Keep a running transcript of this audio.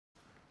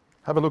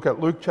Have a look at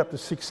Luke chapter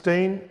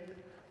 16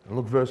 and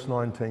look verse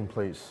 19,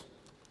 please.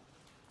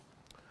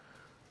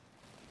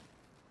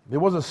 There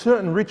was a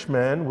certain rich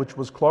man which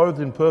was clothed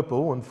in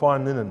purple and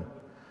fine linen,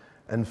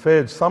 and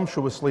fared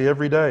sumptuously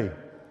every day.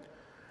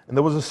 And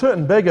there was a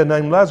certain beggar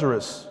named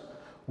Lazarus,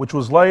 which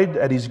was laid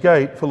at his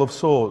gate full of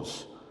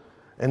sores,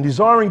 and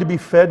desiring to be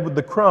fed with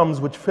the crumbs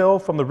which fell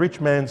from the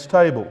rich man's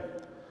table.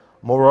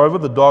 Moreover,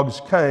 the dogs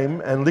came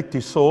and licked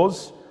his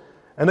sores.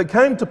 And it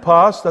came to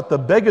pass that the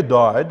beggar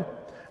died,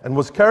 and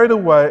was carried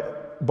away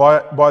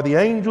by the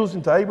angels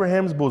into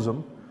Abraham's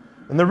bosom.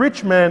 And the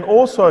rich man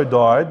also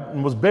died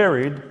and was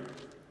buried.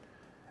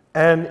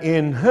 And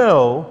in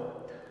hell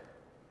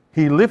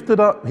he lifted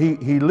up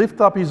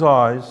his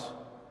eyes,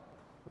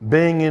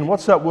 being in,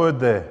 what's that word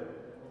there?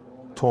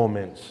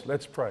 Torments.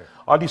 Let's pray.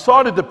 I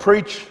decided to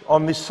preach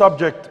on this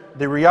subject,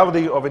 the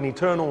reality of an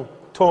eternal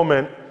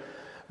torment,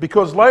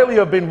 because lately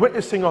I've been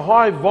witnessing a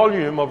high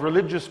volume of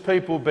religious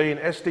people, being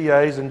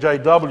SDAs and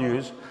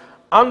JWs,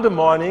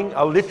 undermining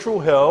a literal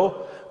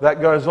hell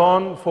that goes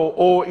on for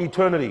all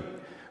eternity.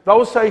 They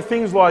will say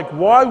things like,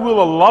 why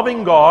will a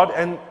loving God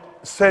and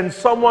send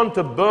someone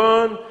to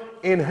burn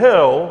in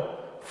hell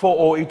for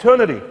all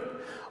eternity?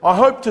 I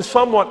hope to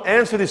somewhat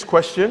answer this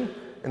question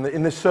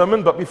in this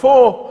sermon, but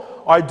before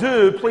I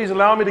do, please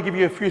allow me to give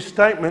you a few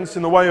statements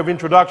in the way of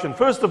introduction.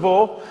 First of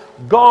all,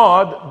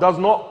 God does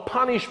not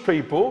punish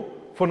people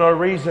for no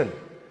reason.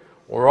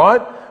 All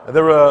right?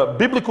 There are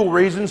biblical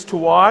reasons to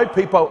why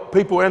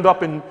people end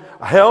up in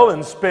hell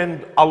and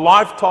spend a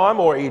lifetime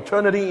or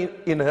eternity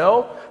in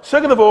hell.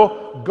 Second of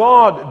all,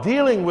 God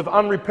dealing with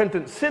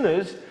unrepentant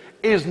sinners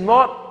is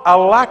not a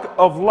lack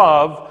of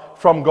love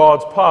from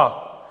God's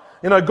part.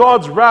 You know,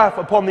 God's wrath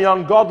upon the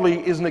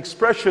ungodly is an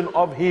expression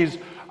of his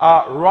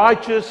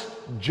righteous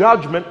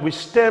judgment, which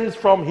stems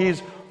from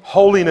his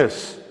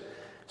holiness.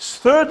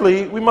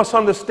 Thirdly, we must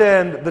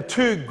understand the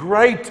two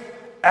great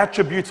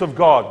attributes of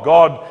God.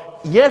 God,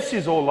 yes,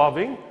 is all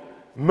loving,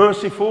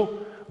 merciful,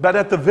 but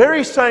at the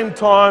very same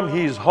time,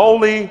 he is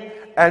holy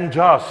and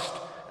just.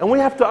 And we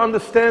have to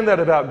understand that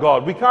about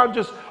God. We can't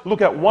just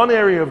look at one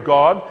area of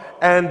God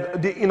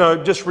and,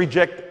 just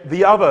reject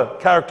the other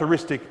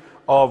characteristic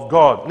of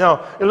God.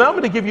 Now, allow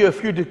me to give you a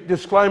few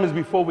disclaimers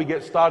before we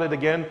get started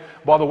again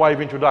by the way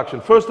of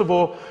introduction. First of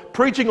all,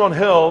 preaching on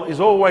hell is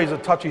always a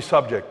touchy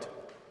subject.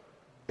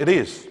 It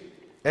is.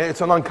 And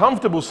it's an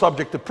uncomfortable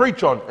subject to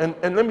preach on.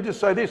 And let me just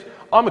say this,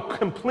 I'm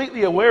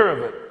completely aware of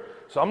it.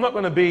 So I'm not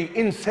going to be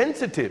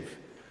insensitive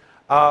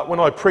when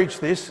I preach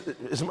this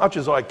as much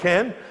as I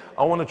can.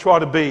 I want to try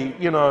to be,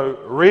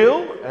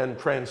 real and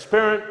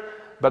transparent,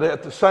 but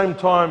at the same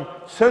time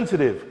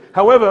sensitive.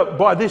 However,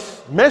 by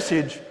this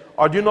message,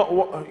 I do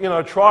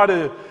not, try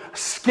to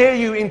scare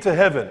you into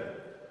heaven,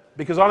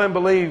 because I don't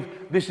believe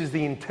this is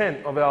the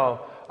intent of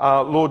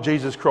our Lord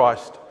Jesus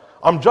Christ.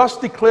 I'm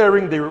just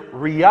declaring the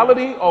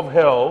reality of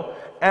hell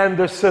and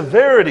the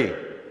severity,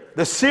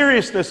 the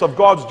seriousness of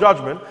God's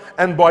judgment,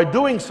 and by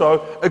doing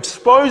so,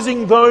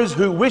 exposing those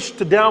who wish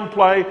to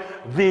downplay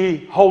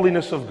the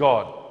holiness of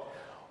God.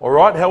 All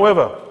right.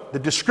 However, the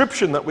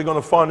description that we're going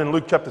to find in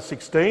Luke chapter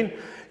 16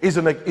 is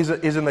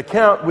an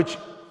account which,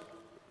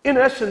 in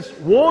essence,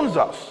 warns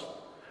us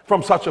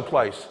from such a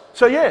place.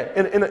 So yeah,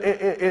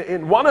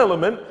 in one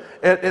element,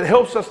 it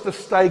helps us to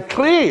stay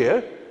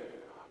clear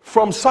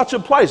from such a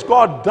place.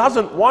 God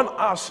doesn't want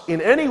us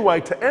in any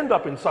way to end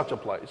up in such a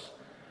place.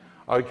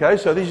 Okay,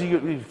 so this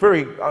is very,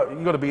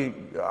 you've got to be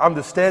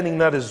understanding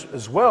that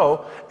as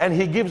well. And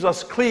he gives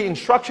us clear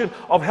instruction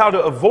of how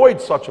to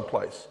avoid such a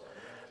place.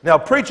 Now,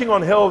 preaching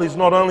on hell is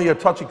not only a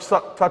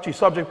touchy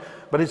subject,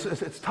 but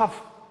it's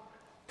tough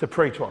to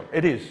preach on.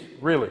 It is,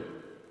 really.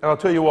 And I'll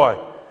tell you why.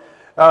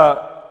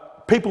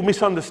 People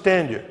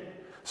misunderstand you.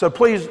 So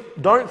please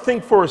don't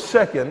think for a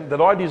second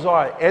that I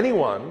desire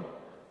anyone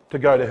to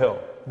go to hell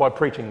by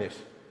preaching this.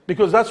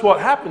 Because that's what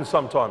happens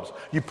sometimes.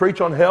 You preach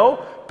on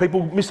hell,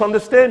 people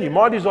misunderstand you.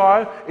 My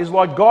desire is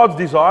like God's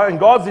desire, and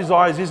God's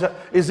desire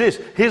is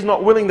this. He's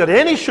not willing that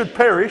any should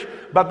perish,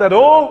 but that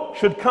all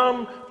should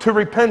come to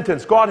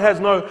repentance. God has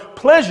no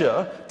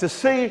pleasure to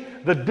see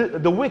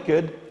the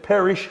wicked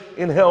perish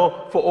in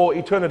hell for all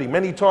eternity.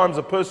 Many times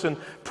a person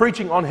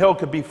preaching on hell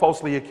could be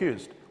falsely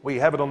accused. We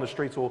have it on the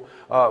streets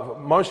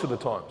most of the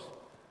times.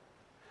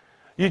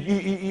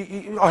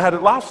 I had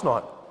it last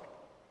night.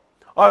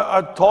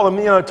 I told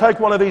them, take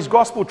one of these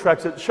gospel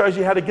tracts that shows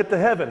you how to get to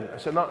heaven. I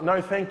said,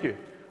 no, thank you.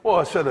 Well,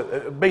 I said,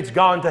 it beats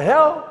going to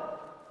hell.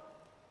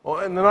 Well,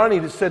 and not only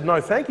just said no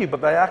thank you,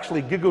 but they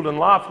actually giggled and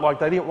laughed like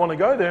they didn't want to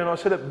go there. And I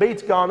said, it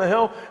beats going to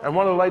hell. And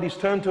one of the ladies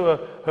turned to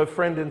her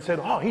friend and said,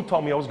 he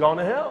told me I was going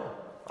to hell.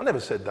 I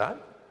never said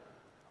that.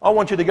 I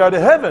want you to go to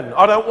heaven.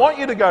 I don't want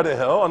you to go to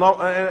hell.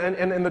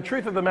 And the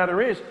truth of the matter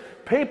is,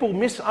 people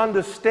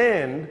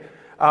misunderstand,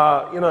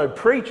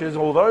 preachers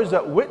or those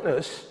that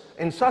witness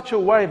in such a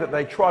way that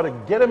they try to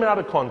get them out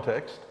of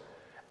context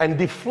and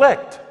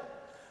deflect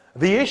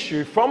the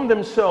issue from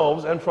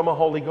themselves and from a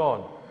holy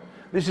God.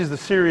 This is the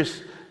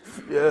serious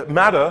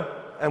matter,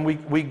 and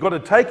we got to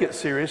take it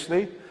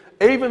seriously.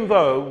 even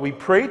though we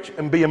preach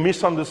and be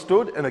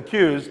misunderstood and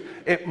accused,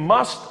 it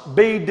must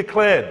be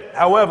declared.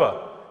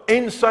 However,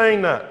 in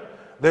saying that,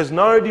 there's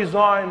no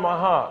desire in my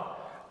heart.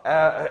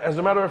 As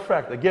a matter of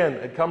fact, again,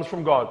 it comes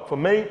from God, for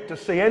me to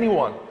see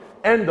anyone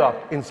end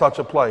up in such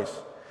a place.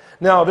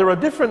 Now, there are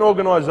different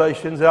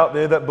organizations out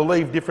there that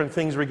believe different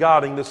things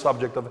regarding the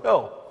subject of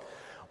hell.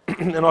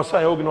 And I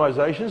say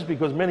organizations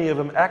because many of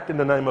them act in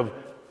the name of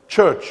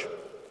church,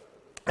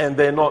 and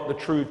they're not the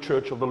true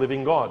church of the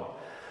living God.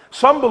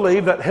 Some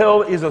believe that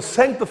hell is a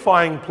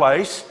sanctifying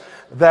place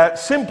that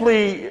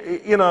simply,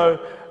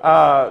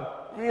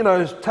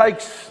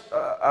 takes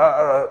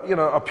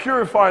a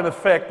purifying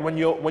effect when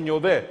you're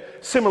there.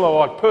 Similar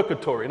like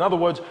purgatory. In other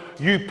words,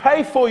 you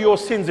pay for your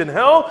sins in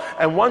hell,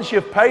 and once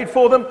you've paid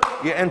for them,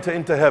 you enter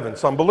into heaven.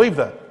 Some believe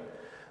that.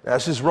 Now,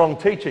 this is wrong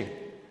teaching.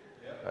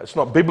 It's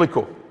not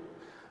biblical.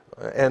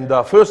 And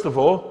first of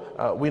all,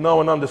 we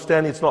know and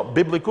understand it's not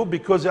biblical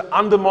because it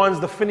undermines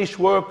the finished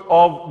work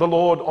of the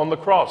Lord on the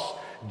cross.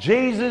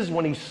 Jesus,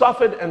 when he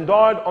suffered and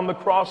died on the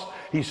cross,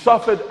 he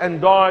suffered and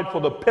died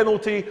for the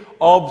penalty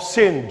of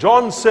sin.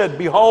 John said,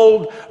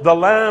 "Behold, the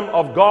Lamb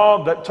of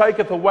God that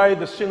taketh away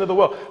the sin of the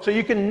world." So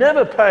you can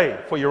never pay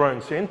for your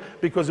own sin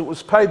because it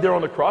was paid there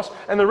on the cross.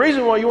 And the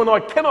reason why you and I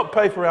cannot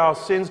pay for our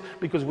sins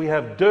because we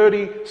have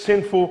dirty,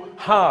 sinful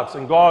hearts,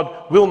 and God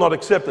will not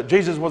accept it.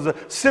 Jesus was the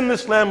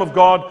sinless Lamb of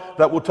God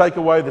that will take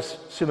away the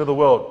sin of the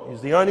world.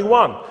 He's the only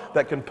one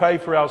that can pay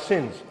for our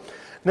sins.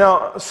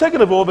 Now,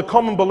 second of all, the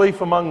common belief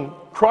among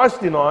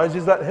Christ deniers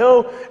is that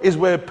hell is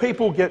where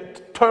people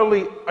get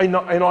totally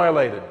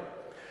annihilated.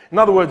 In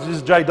other words, this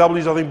is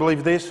JWs, I think,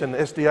 believe this, and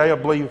SDA, I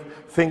believe,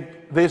 think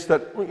this,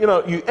 that,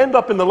 you end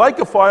up in the lake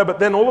of fire, but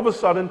then all of a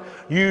sudden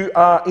you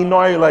are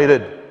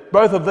annihilated.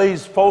 Both of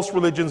these false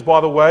religions,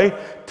 by the way,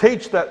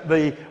 teach that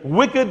the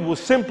wicked will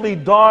simply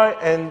die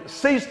and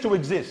cease to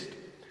exist.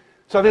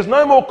 So there's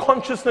no more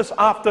consciousness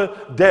after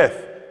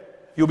death.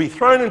 You'll be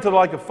thrown into the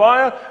lake of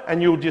fire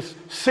and you'll just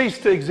cease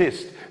to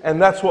exist. And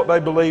that's what they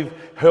believe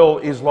hell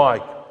is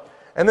like.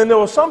 And then there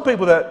were some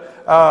people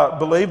that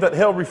believe that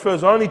hell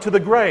refers only to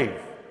the grave.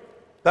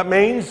 That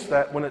means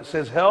that when it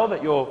says hell,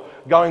 that you're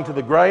going to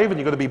the grave and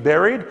you've got to be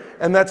buried,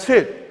 and that's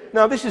it.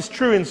 Now, this is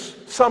true in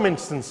some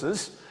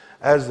instances,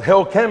 as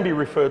hell can be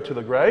referred to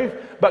the grave,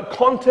 but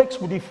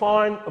context will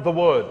define the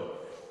word.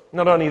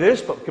 Not only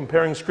this, but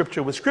comparing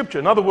Scripture with Scripture.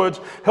 In other words,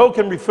 hell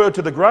can refer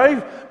to the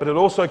grave, but it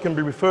also can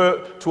be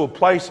referred to a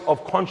place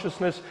of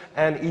consciousness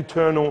and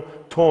eternal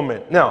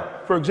torment. Now,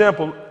 for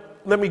example,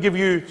 let me give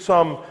you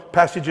some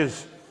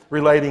passages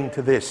relating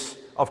to this,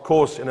 of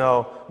course, in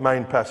our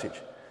main passage.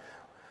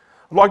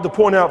 I'd like to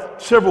point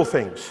out several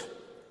things.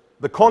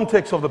 The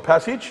context of the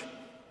passage,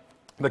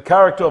 the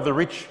character of the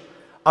rich,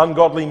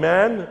 ungodly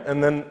man,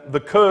 and then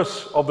the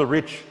curse of the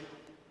rich,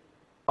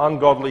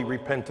 ungodly,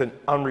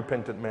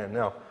 unrepentant man.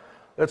 Now,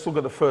 let's look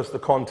at the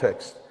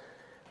context.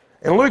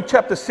 In Luke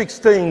chapter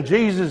 16,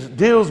 Jesus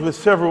deals with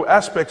several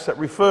aspects that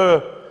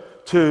refer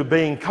to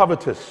being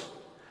covetous,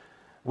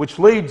 which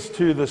leads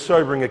to the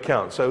sobering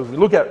account. So if we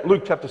look at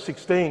Luke chapter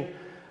 16,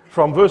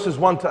 from verses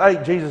 1 to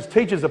 8, Jesus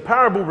teaches a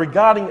parable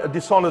regarding a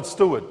dishonored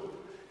steward,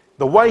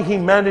 the way he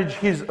managed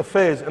his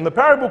affairs. And the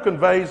parable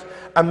conveys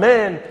a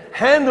man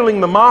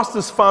handling the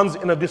master's funds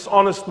in a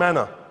dishonest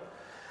manner.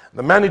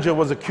 The manager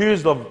was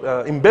accused of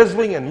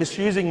embezzling and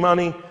misusing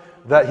money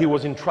that he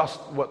was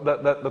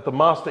that the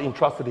master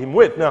entrusted him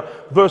with. Now,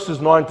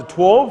 verses 9 to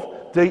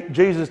 12,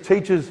 Jesus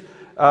teaches,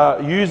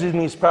 using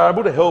his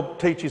parable to help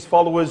teach his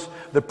followers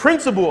the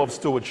principle of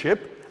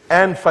stewardship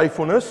and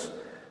faithfulness.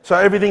 So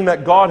everything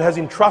that God has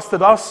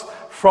entrusted us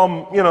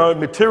from,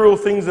 material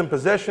things and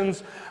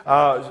possessions,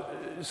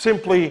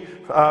 simply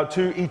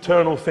to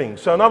eternal things.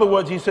 So in other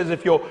words, he says,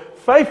 if you're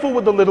faithful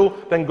with the little,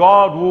 then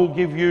God will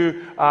give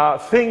you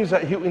things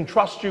that he'll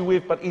entrust you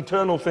with, but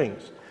eternal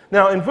things.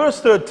 Now, in verse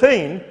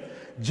 13,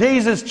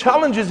 Jesus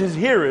challenges his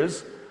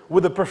hearers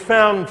with a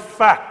profound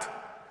fact.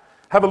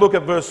 Have a look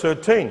at verse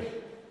 13.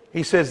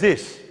 He says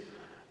this: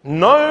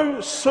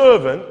 "No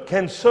servant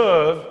can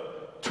serve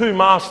two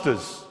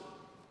masters."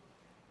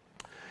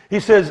 He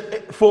says,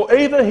 "For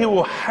either he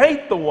will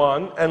hate the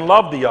one and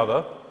love the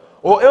other,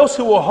 or else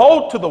he will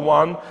hold to the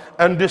one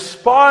and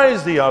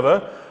despise the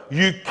other.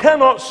 You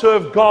cannot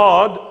serve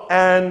God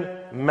and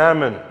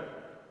mammon."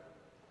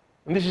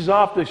 And this is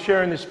after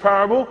sharing this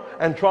parable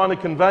and trying to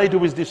convey to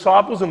his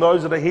disciples and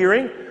those that are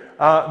hearing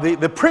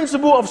the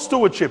principle of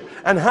stewardship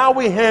and how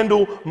we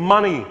handle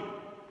money.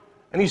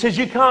 And he says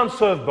you can't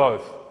serve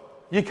both.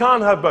 You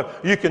can't have both.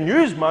 You can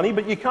use money,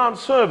 but you can't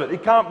serve it.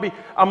 It can't be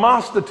a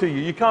master to you.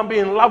 You can't be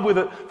in love with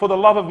it, for the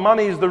love of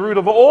money is the root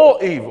of all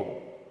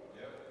evil.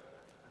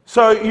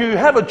 So you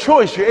have a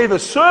choice. You either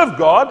serve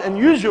God and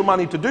use your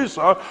money to do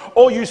so,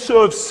 or you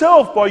serve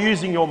self by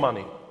using your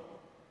money.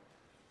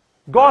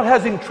 God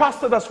has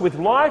entrusted us with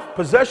life,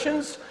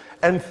 possessions,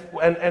 and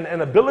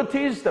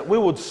abilities that we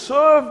would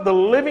serve the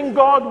living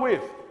God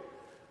with.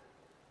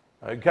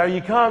 Okay,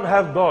 you can't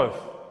have both.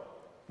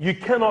 You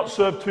cannot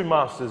serve two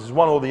masters,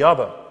 one or the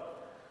other.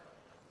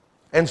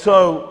 And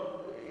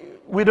so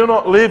we do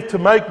not live to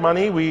make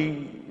money.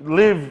 We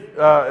live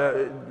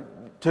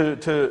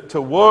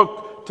to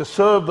work to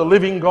serve the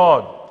living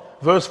God.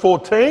 Verse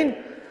 14,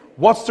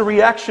 what's the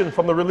reaction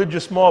from the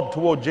religious mob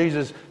toward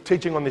Jesus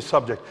teaching on this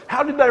subject?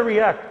 How did they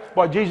react?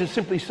 By Jesus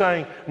simply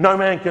saying, no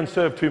man can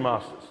serve two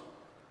masters.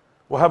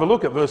 Well, have a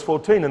look at verse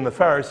 14. And the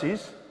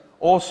Pharisees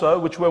also,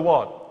 which were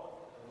what?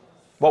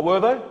 What were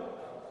they?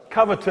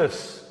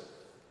 Covetous,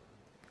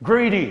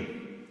 greedy,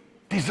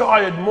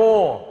 desired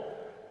more.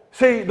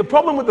 See, the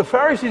problem with the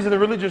Pharisees and the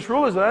religious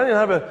rulers, they didn't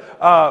have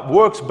a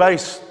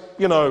works-based,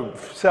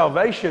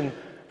 salvation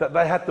that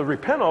they had to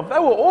repent of. They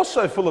were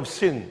also full of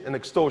sin and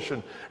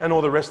extortion and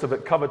all the rest of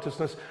it,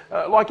 covetousness,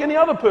 like any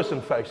other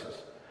person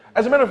faces.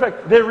 As a matter of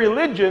fact, their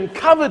religion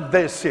covered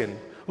their sin,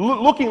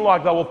 looking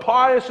like they were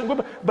pious and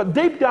good, but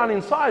deep down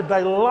inside,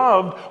 they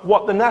loved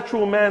what the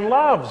natural man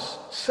loves: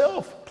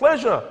 self,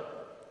 pleasure,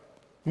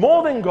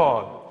 more than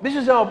God. This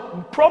is our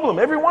problem,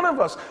 every one of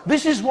us.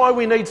 This is why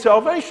we need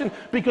salvation,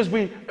 because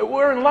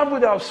we're in love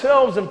with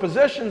ourselves and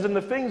possessions and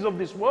the things of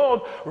this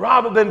world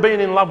rather than being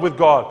in love with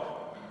God.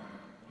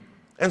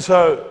 And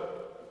so,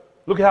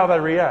 look how they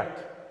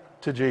react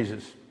to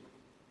Jesus.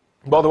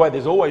 By the way,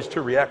 there's always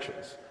two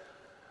reactions.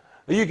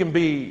 You can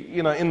be,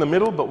 in the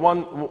middle, but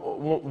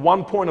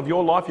one point of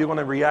your life, you're going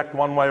to react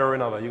one way or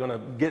another. You're going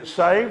to get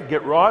saved,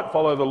 get right,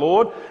 follow the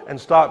Lord,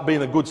 and start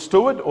being a good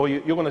steward, or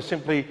you're going to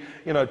simply,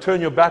 turn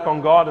your back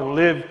on God and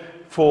live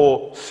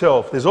for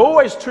self. There's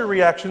always two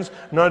reactions.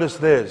 Notice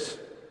theirs.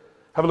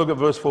 Have a look at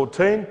verse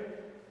 14.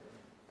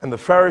 And the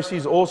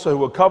Pharisees also, who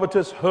were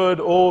covetous, heard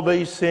all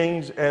these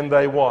things, and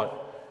they what?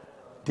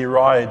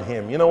 Derided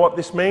him. You know what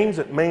this means?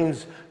 It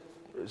means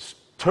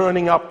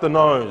turning up the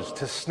nose,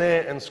 to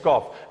snare and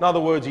scoff. In other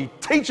words, he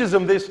teaches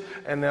them this,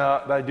 and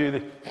they do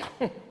this.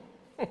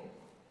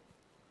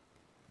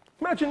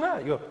 Imagine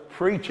that. You're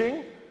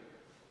preaching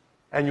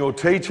and you're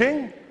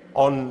teaching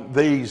on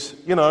these,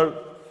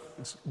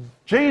 it's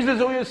Jesus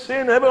or your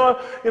sin, everyone,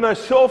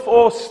 self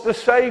or the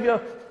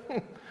Savior.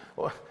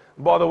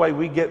 By the way,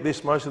 we get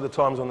this most of the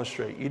times on the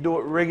street. You do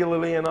it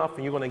regularly enough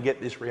and you're going to get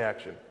this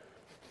reaction.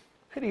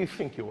 Who do you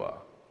think you are?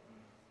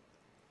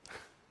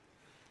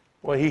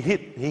 Well, he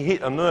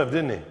hit a nerve,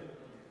 didn't he?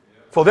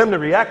 For them to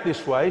react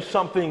this way,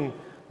 something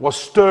was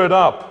stirred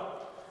up.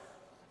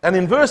 And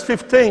in verse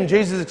 15,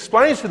 Jesus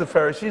explains to the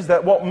Pharisees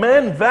that what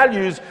man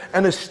values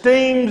and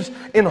esteems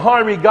in high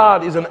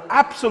regard is an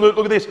absolute,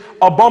 look at this,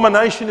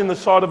 abomination in the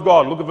sight of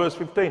God. Look at verse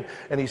 15.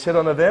 And he said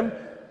unto them,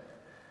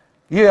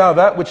 ye are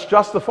that which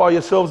justify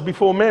yourselves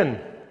before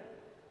men,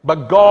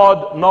 but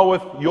God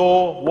knoweth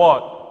your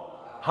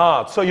what?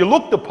 Heart. So you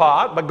look the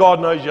part, but God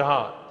knows your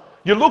heart.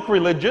 You look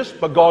religious,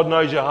 but God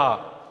knows your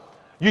heart.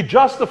 You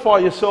justify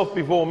yourself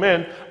before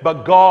men,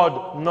 but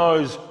God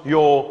knows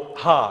your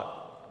heart.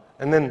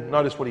 And then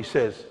notice what he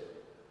says.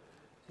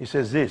 He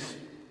says this,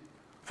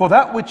 for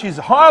that which is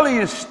highly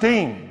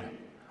esteemed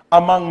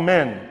among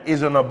men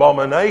is an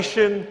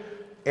abomination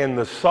in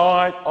the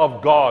sight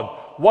of God.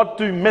 What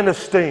do men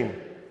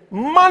esteem?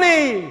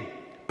 Money,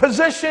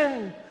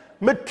 possession,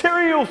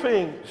 material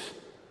things.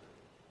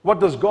 What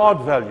does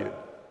God value?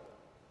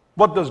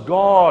 What does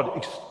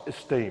God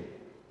esteem?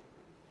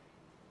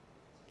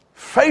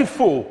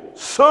 Faithful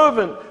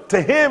servant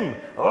to Him,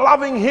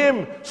 loving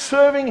Him,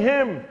 serving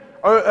Him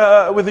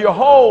with your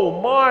whole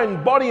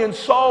mind, body and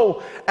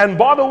soul. And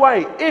by the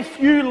way, if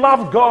you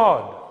love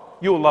God,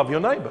 you'll love your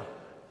neighbor.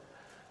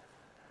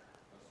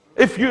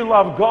 If you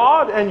love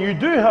God and you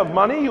do have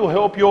money, you'll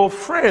help your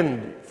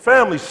friend,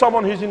 family,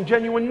 someone who's in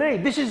genuine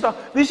need. This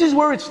is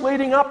where it's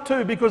leading up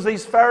to, because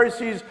these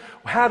Pharisees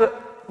had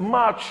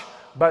much,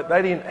 but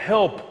they didn't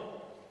help.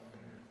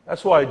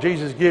 That's why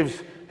Jesus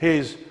gives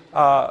his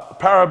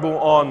parable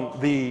on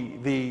the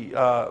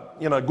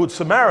Good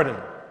Samaritan.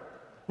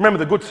 Remember,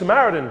 the Good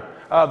Samaritan,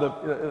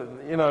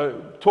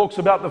 talks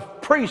about the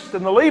priest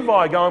and the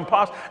Levi going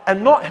past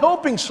and not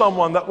helping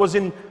someone that was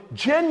in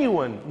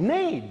genuine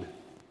need.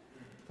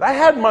 They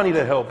had money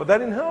to help, but they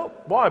didn't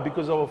help. Why?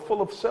 Because they were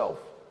full of self.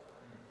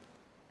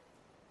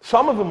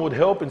 Some of them would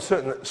help in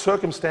certain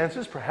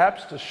circumstances,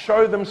 perhaps to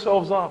show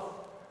themselves up.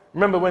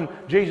 Remember when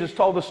Jesus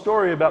told the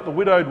story about the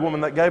widowed woman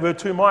that gave her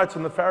 2 mites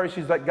and the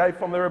Pharisees that gave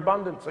from their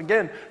abundance.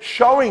 Again,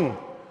 showing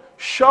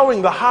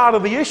the heart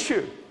of the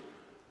issue.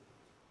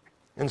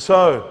 And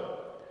so,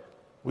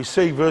 we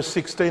see verse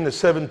 16 to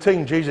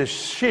 17, Jesus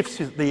shifts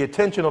the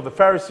attention of the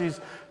Pharisees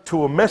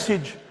to a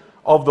message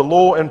of the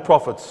law and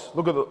prophets.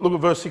 Look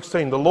at verse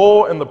 16. The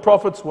law and the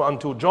prophets were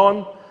until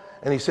John.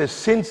 And he says,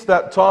 since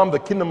that time the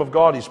kingdom of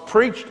God is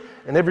preached,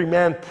 and every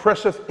man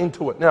presseth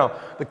into it. Now,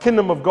 the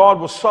kingdom of God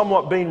was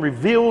somewhat being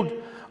revealed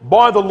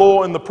by the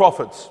law and the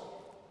prophets,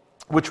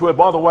 which were,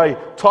 by the way,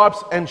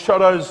 types and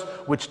shadows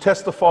which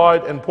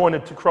testified and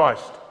pointed to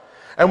Christ.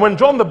 And when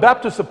John the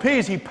Baptist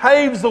appears, he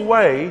paves the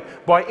way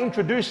by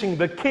introducing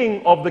the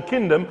king of the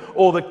kingdom,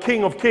 or the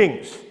king of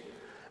kings.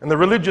 And the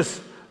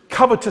religious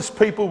covetous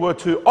people were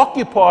to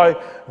occupy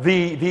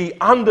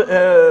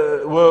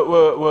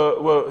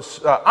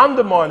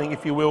undermining,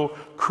 if you will,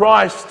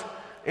 Christ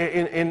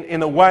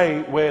in a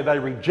way where they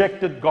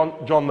rejected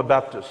John the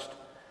Baptist.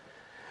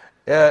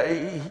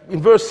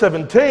 In verse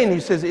 17, he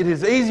says, it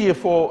is easier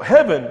for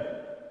heaven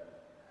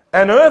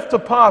and earth to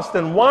pass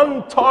than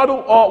one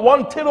tittle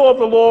of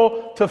the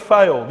law to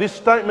fail. This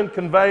statement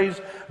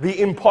conveys the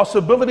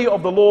impossibility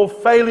of the law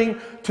failing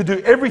to do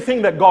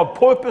everything that God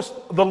purposed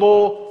the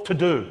law to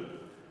do.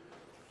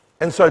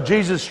 And so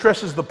Jesus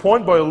stresses the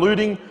point by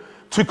alluding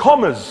to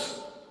commas.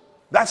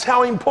 That's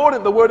how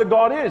important the Word of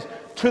God is,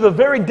 to the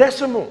very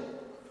decimal.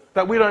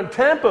 That we don't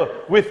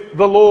tamper with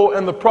the law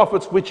and the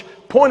prophets which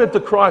pointed to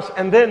Christ,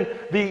 and then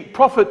the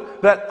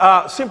prophet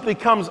that simply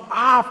comes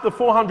after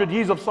 400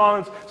 years of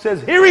silence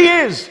says, here he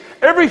is,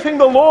 everything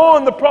the law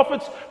and the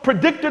prophets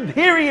predicted,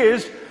 here he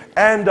is,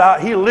 and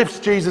he lifts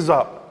Jesus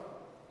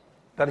up,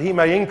 that he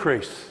may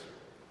increase,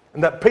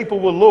 and that people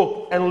will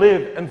look and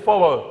live and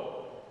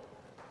follow,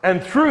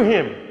 and through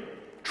him,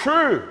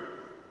 true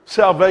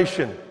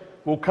salvation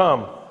will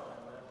come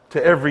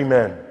to every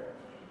man.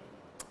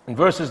 In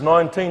verses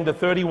 19 to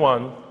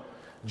 31,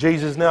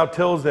 Jesus now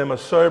tells them a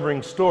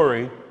sobering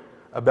story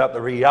about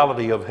the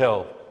reality of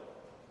hell.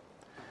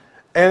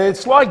 And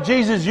it's like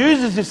Jesus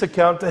uses this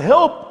account to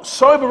help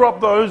sober up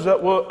those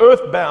that were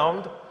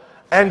earthbound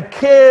and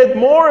cared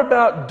more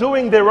about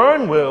doing their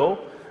own will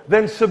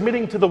than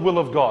submitting to the will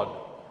of God.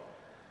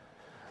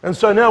 And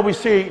so now we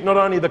see not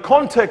only the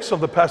context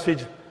of the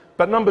passage,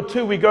 but number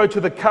two, we go to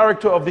the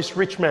character of this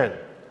rich man.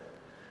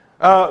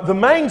 The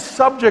main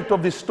subject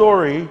of this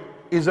story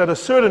is that a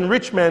certain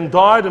rich man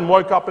died and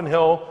woke up in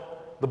hell,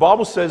 the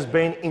Bible says,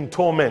 being in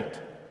torment.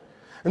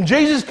 And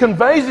Jesus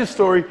conveys this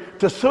story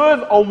to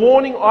serve a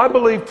warning, I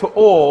believe, to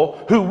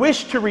all who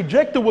wish to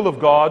reject the will of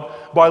God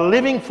by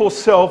living for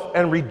self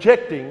and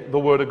rejecting the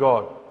Word of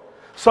God.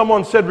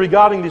 Someone said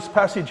regarding this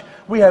passage,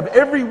 we have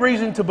every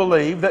reason to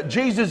believe that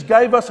Jesus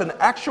gave us an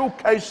actual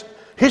case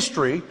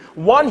history,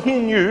 one he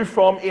knew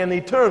from an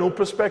eternal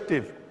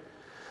perspective.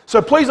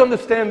 So please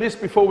understand this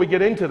before we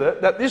get into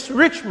that this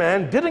rich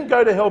man didn't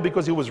go to hell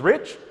because he was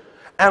rich,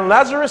 and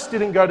Lazarus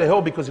didn't go to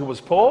hell because he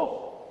was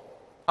poor.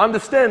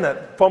 Understand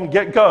that from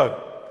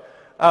get-go.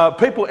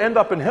 People end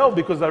up in hell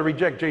because they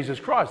reject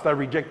Jesus Christ. They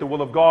reject the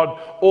will of God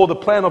or the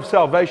plan of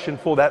salvation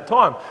for that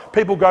time.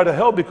 People go to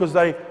hell because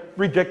they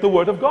reject the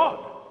Word of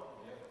God.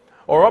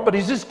 All right, but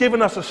he's just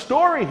given us a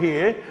story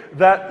here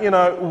that,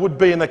 would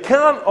be an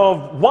account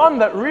of one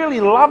that really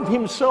loved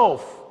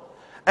himself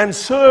and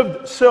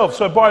served self.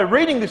 So by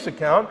reading this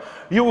account,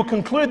 you will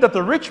conclude that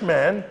the rich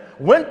man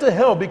went to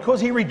hell because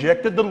he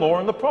rejected the law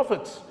and the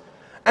prophets.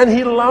 And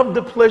he loved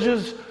the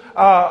pleasures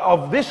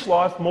of this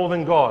life more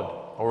than God.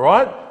 All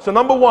right? So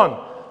number one,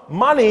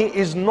 money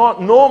is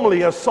not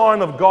normally a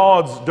sign of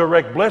God's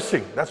direct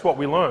blessing. That's what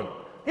we learn.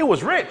 He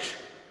was rich.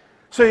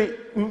 See,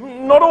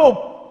 not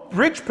all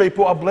rich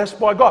people are blessed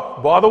by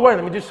God. By the way,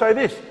 let me just say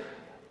this.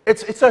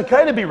 It's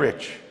okay to be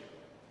rich.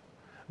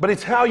 But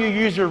it's how you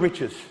use your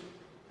riches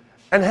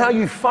and how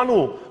you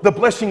funnel the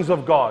blessings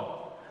of God.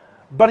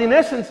 But in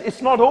essence,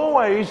 it's not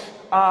always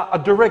a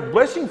direct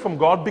blessing from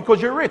God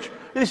because you're rich.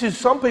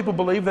 Some people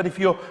believe that if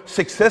you're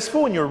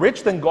successful and you're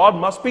rich, then God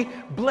must be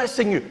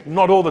blessing you.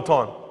 Not all the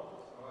time.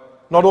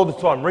 Not all the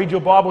time. Read your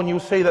Bible and you'll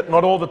see that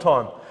not all the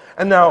time.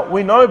 And now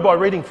we know by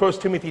reading 1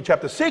 Timothy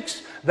chapter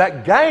 6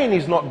 that gain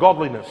is not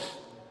godliness.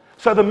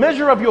 So the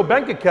measure of your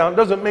bank account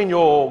doesn't mean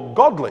you're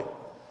godly.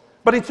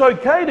 But it's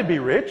okay to be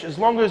rich as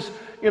long as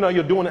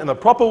you're doing it in the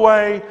proper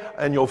way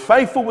and you're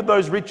faithful with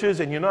those riches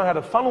and you know how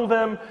to funnel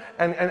them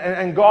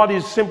and God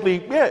is simply,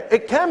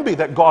 it can be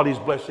that God is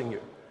blessing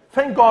you.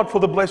 Thank God for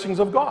the blessings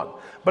of God.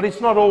 But it's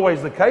not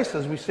always the case,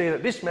 as we see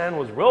that this man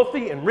was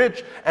wealthy and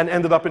rich and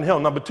ended up in hell.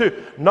 Number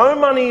two, no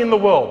money in the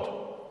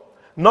world.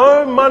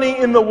 No money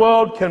in the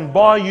world can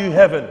buy you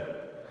heaven.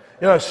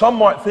 Some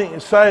might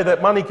say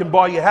that money can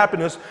buy you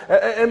happiness.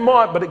 It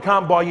might, but it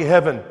can't buy you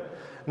heaven.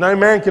 No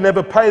man can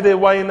ever pay their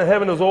way into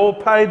heaven. It was all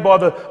paid by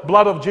the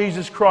blood of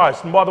Jesus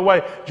Christ. And by the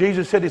way,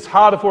 Jesus said it's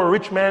harder for a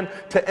rich man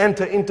to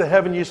enter into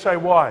heaven. You say,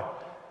 why?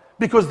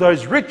 Because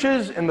those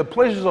riches and the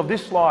pleasures of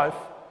this life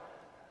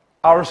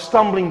are a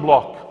stumbling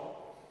block.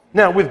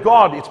 Now, with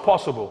God, it's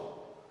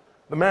possible.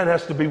 The man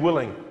has to be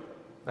willing.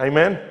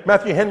 Amen.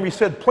 Matthew Henry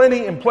said,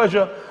 plenty and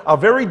pleasure are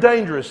very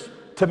dangerous.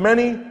 To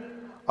many,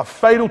 a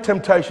fatal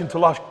temptation to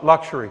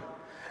luxury.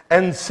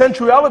 And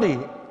sensuality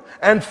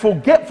and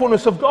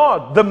forgetfulness of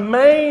God. The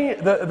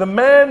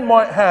man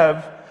might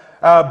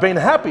have been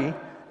happy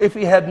if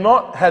he had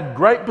not had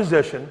great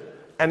possession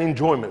and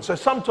enjoyment. So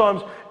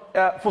sometimes,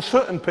 for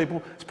certain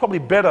people, it's probably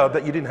better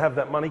that you didn't have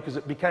that money because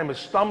it became a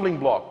stumbling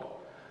block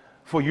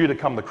for you to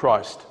come to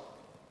Christ.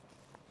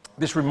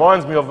 This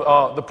reminds me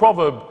of the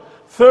proverb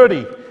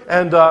 30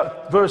 and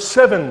verse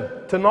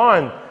 7 to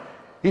 9.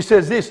 He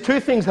says this, 2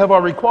 things have I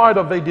required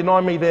of thee,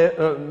 deny me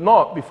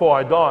not before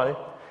I die.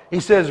 He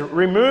says,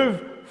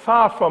 remove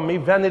far from me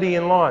vanity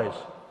and lies.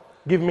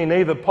 Give me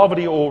neither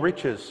poverty or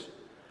riches.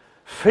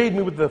 Feed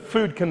me with the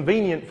food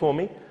convenient for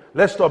me,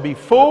 lest I be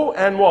full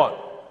and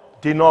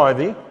what? Deny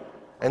thee,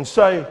 and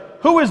say,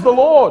 who is the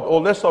Lord? Or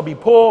lest I be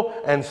poor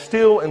and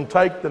steal and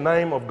take the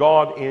name of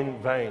God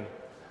in vain.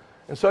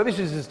 And so this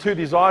is his 2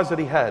 desires that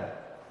he had.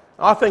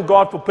 I thank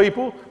God for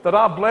people that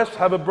are blessed,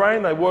 have a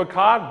brain, they work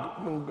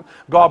hard,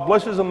 God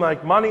blesses them,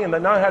 make money, and they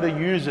know how to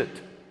use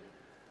it.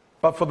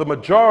 But for the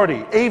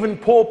majority, even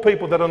poor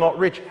people that are not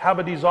rich, have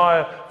a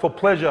desire for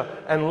pleasure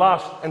and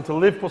lust and to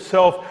live for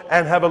self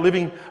and have a live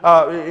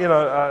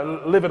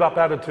it up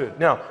attitude.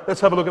 Now,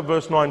 let's have a look at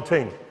verse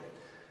 19.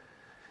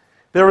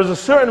 There is a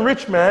certain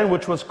rich man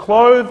which was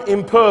clothed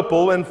in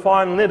purple and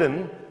fine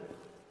linen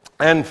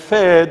and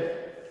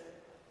fed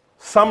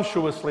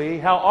sumptuously.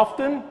 How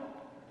often?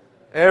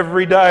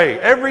 Every day.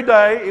 Every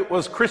day. It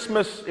was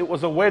Christmas. It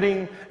was a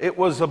wedding. It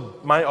was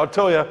I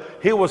tell you,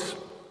 he was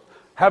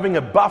having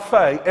a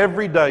buffet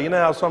every day. You know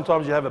how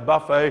sometimes you have a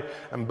buffet,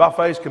 and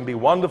buffets can be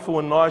wonderful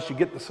and nice. You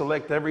get to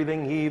select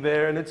everything here,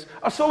 there, and it's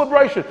a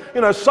celebration.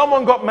 You know,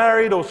 someone got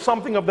married or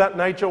something of that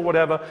nature or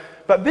whatever.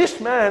 But this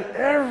man,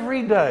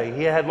 every day,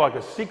 he had like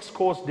a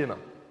 6-course dinner.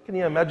 Can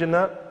you imagine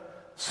that?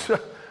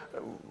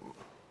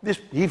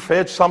 He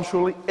fed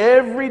sumptuously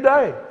every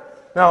day.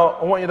 Now,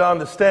 I want you to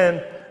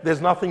understand,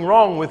 there's nothing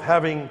wrong with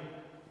having,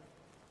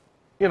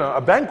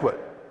 a banquet.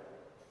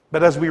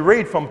 But as we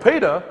read from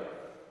Peter,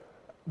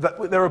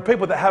 that there are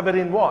people that have it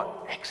in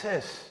what?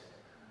 Excess.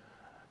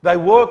 They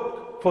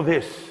work for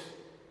this.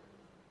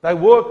 They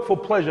work for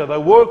pleasure. They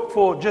work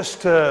for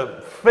just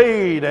to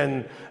feed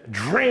and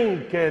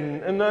drink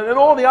and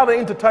all the other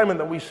entertainment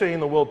that we see in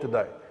the world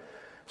today.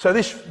 So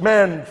this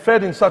man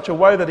fed in such a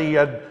way that he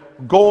had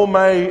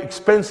gourmet,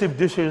 expensive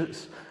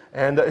dishes,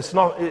 and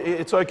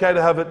it's okay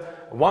to have it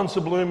once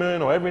a blue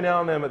moon or every now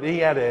and then, but he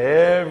had it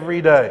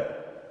every day.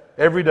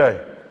 Every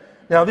day.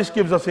 Now this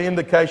gives us the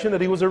indication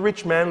that he was a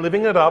rich man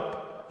living it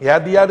up. He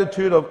had the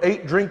attitude of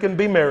eat, drink, and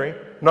be merry.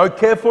 No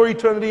care for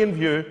eternity in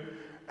view.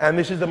 And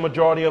this is the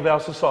majority of our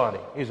society,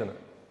 isn't it?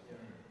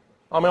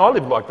 I mean, I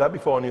lived like that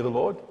before I knew the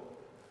Lord.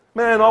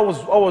 Man, I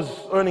was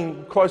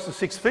earning close to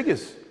 6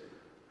 figures.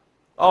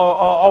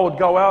 I would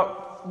go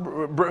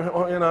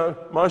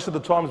out, most of the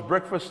times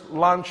breakfast,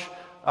 lunch,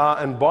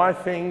 and buy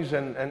things,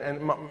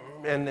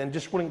 and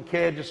just wouldn't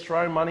care, just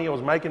throw money. I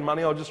was making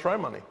money, I would just throw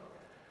money.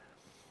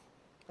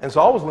 And so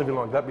I was living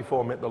like that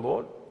before I met the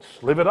Lord.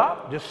 Just live it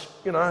up. Just,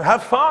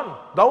 have fun.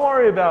 Don't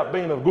worry about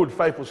being a good,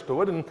 faithful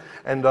steward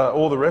and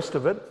all the rest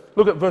of it.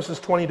 Look at verses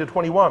 20 to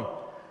 21.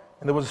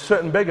 And there was a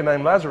certain beggar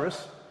named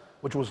Lazarus,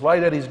 which was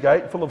laid at his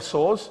gate, full of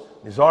sores,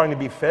 desiring to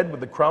be fed with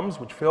the crumbs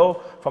which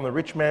fell from the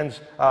rich man's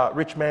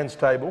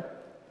table.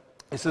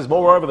 It says,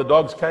 moreover, the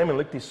dogs came and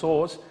licked his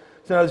sores.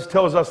 So now this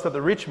tells us that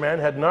the rich man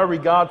had no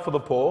regard for the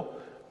poor.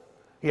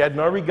 He had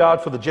no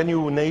regard for the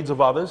genuine needs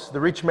of others. The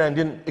rich man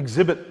didn't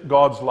exhibit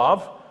God's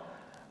love.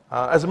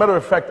 As a matter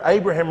of fact,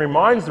 Abraham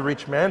reminds the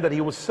rich man that he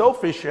was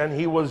selfish and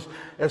he was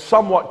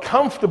somewhat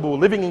comfortable,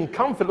 living in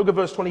comfort. Look at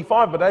verse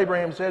 25. But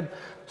Abraham said,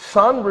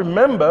 Son,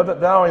 remember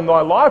that thou in thy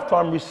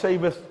lifetime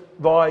receivest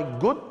thy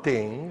good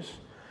things,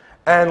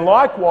 and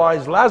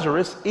likewise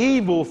Lazarus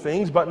evil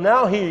things, but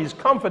now he is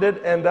comforted,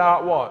 and thou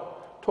art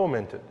what?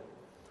 Tormented.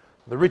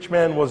 The rich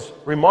man was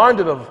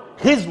reminded of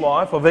his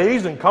life of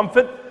ease and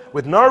comfort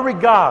with no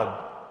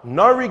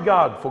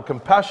regard for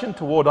compassion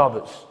toward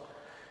others.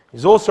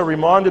 He's also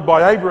reminded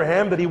by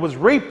Abraham that he was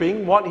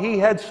reaping what he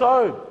had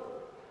sowed.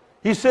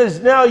 He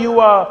says, now you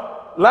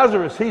are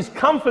Lazarus, he's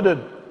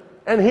comforted,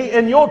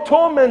 and you're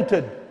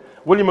tormented.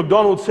 William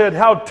MacDonald said,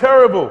 how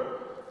terrible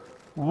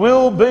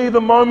will be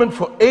the moment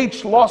for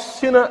each lost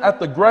sinner at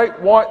the great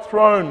white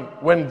throne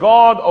when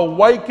God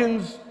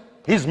awakens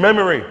his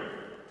memory.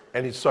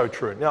 And it's so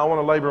true. Now I want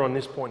to labor on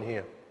this point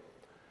here.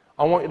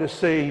 I want you to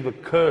see the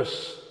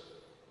curse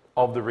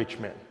of the rich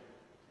man.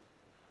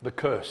 The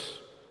curse.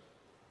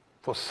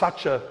 For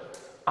such a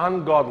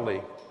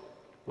ungodly,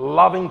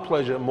 loving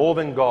pleasure more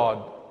than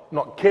God,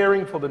 not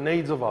caring for the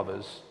needs of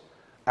others,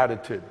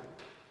 attitude.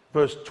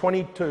 Verse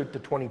 22 to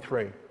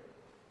 23.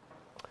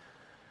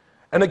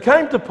 And it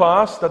came to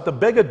pass that the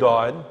beggar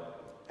died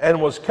and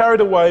was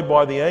carried away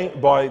by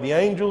the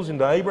angels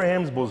into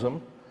Abraham's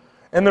bosom.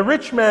 And the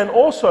rich man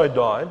also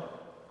died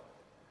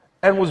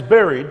and was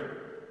buried,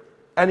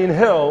 and in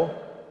hell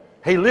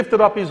he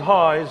lifted up his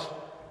eyes,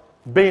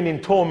 being in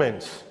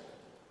torments.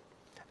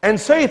 And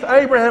seeth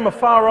Abraham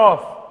afar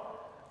off,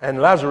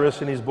 and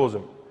Lazarus in his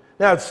bosom.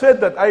 Now it's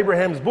said that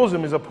Abraham's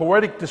bosom is a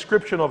poetic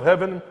description of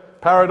heaven,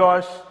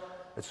 paradise.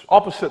 It's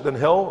opposite than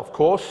hell, of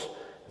course.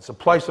 It's a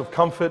place of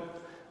comfort.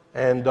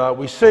 And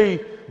we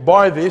see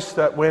by this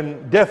that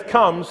when death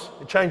comes,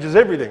 it changes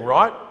everything,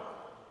 right?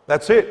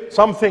 That's it.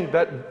 Some think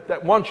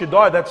that once you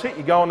die, that's it.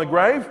 You go on the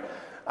grave.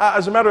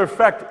 As a matter of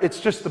fact, it's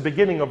just the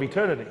beginning of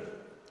eternity.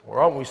 All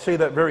right, we see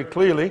that very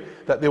clearly,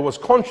 that there was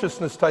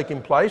consciousness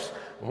taking place.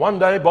 And one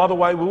day, by the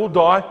way, we will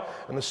die.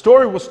 And the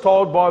story was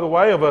told, by the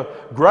way, of a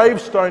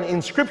gravestone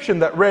inscription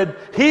that read,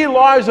 "Here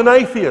lies an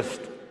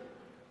atheist,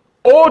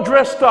 all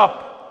dressed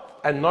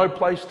up and no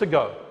place to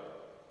go."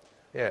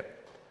 Yeah.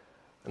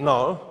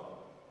 No.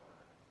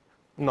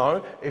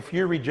 If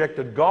you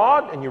rejected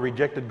God and you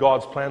rejected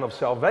God's plan of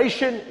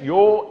salvation,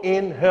 you're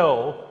in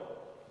hell,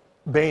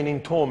 being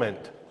in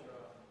torment.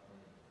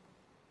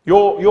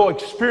 You'll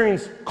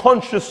experience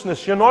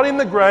consciousness. You're not in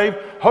the grave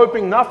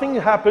hoping nothing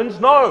happens.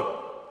 No.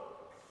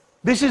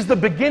 This is the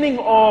beginning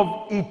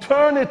of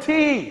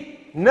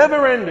eternity,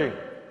 never ending.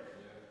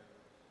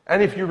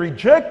 And if you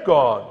reject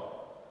God,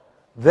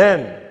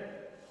 then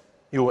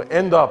you will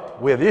end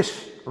up where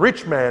this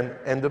rich man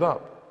ended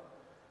up.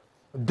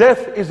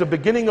 Death is the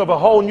beginning of a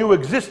whole new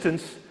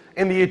existence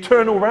in the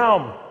eternal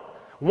realm.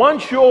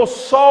 Once your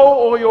soul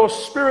or your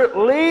spirit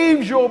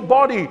leaves your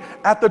body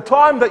at the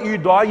time that you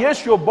die,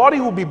 yes, your body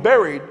will be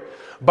buried,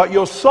 but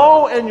your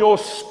soul and your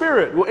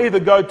spirit will either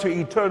go to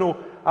eternal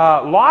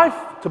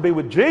life to be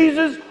with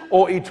Jesus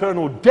or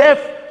eternal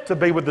death to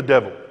be with the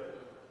devil.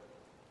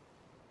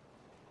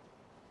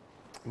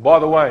 By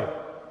the way,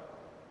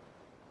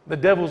 the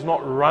devil's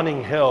not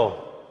running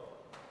hell.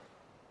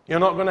 You're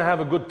not going to have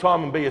a good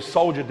time and be a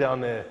soldier down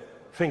there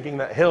thinking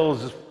that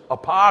hell's a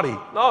party.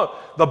 No,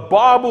 the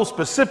Bible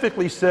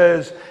specifically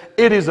says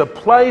it is a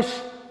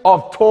place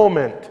of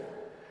torment.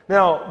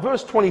 Now,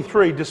 verse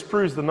 23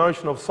 disproves the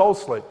notion of soul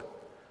sleep.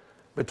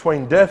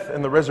 Between death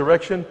and the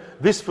resurrection,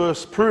 this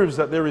verse proves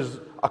that there is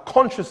a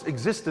conscious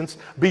existence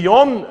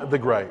beyond the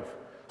grave.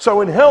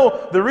 So in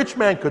hell, the rich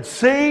man could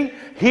see,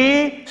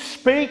 hear,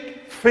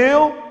 speak,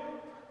 feel,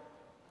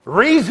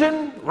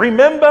 reason,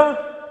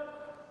 remember.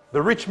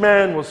 The rich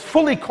man was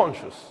fully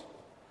conscious.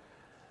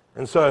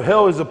 And so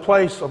hell is a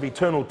place of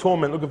eternal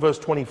torment. Look at verse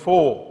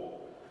 24.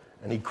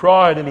 And he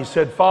cried and he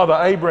said, Father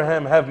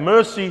Abraham, have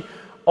mercy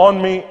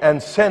on me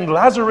and send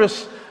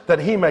Lazarus that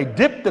he may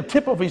dip the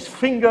tip of his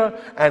finger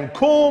and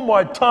cool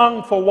my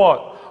tongue for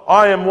what?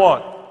 I am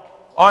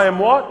what? I am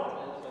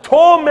what?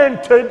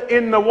 Tormented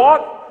in the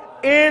what?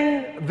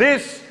 In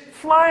this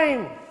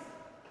flame.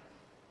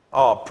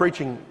 Oh,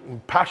 preaching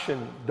in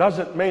passion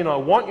doesn't mean I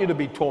want you to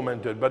be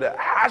tormented, but it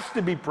has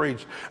to be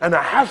preached and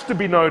it has to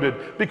be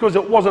noted because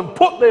it wasn't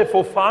put there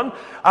for fun.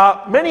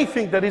 Many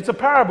think that it's a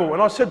parable.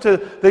 And I said to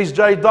these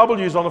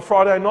JWs on a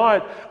Friday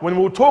night when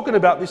we were talking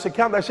about this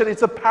account, they said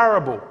it's a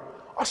parable.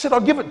 I said,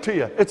 I'll give it to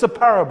you. It's a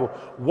parable.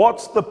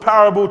 What's the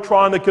parable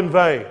trying to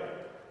convey?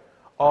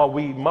 Oh,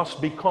 we must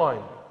be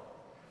kind.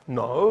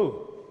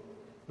 No.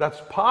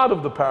 That's part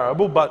of the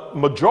parable, but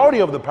majority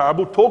of the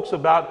parable talks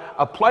about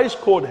a place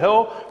called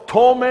hell,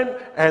 torment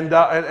and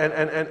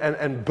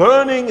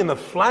burning in the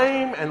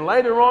flame, and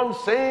later on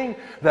saying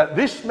that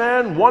this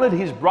man wanted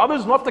his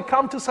brothers not to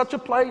come to such a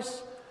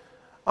place.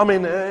 I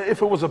mean,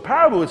 if it was a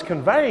parable, it's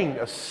conveying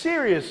a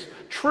serious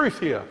truth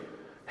here.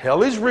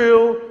 Hell is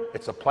real.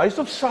 It's a place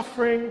of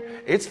suffering.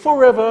 It's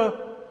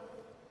forever.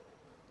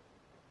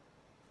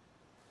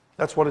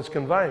 That's what it's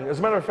conveying. As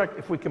a matter of fact,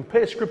 if we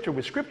compare Scripture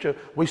with Scripture,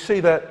 we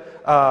see that,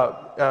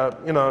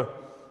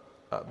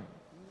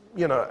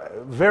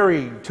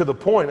 very to the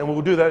point, and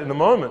we'll do that in a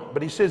moment.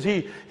 But he says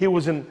he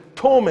was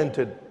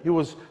tormented. He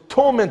was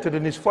tormented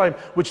in his flame,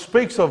 which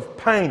speaks of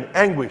pain,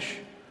 anguish,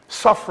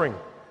 suffering.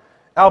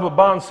 Albert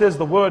Barnes says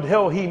the word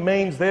hell, he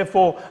means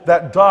therefore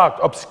that dark,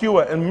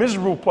 obscure, and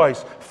miserable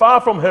place, far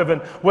from heaven,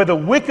 where the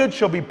wicked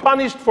shall be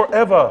punished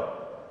forever.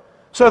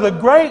 So the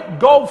great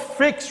gulf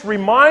fix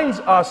reminds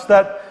us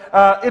that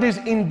it is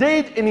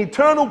indeed an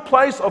eternal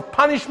place of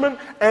punishment,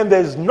 and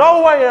there's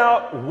no way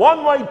out,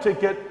 one-way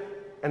ticket,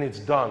 and it's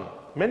done.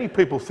 Many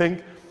people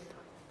think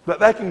that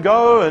they can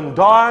go and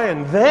die,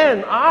 and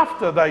then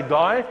after they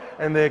die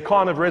and their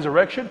kind of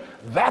resurrection,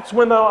 that's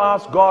when they'll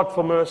ask God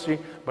for mercy,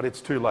 but it's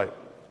too late.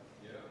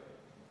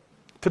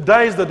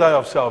 Today's the day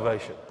of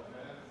salvation.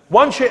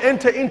 Once you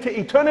enter into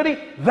eternity,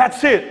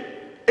 that's it.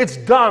 It's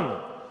done.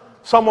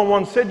 Someone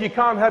once said you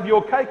can't have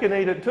your cake and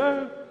eat it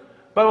too.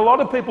 But a lot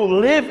of people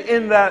live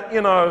in that,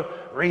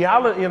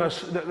 reality,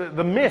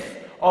 the myth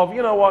of,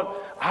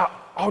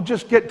 I'll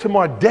just get to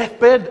my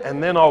deathbed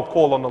and then I'll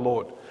call on the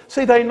Lord.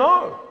 See, they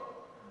know.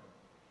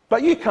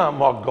 But you can't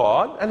mock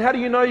God. And how do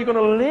you know you're going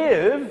to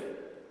live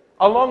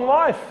a long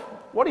life?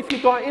 What if you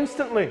die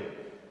instantly?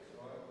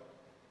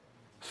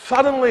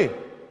 Suddenly.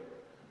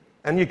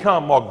 And you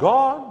can't mock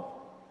God.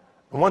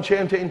 And once you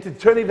enter into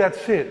eternity,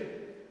 that's it.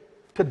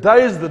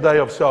 Today is the day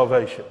of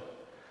salvation.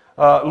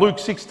 Luke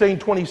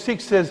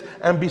 16:26 says,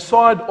 and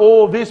beside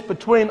all this,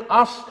 between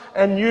us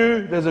and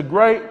you, there's a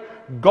great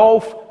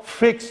gulf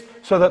fixed,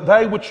 so that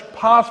they which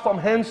pass from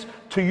hence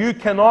to you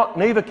cannot,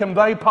 neither can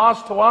they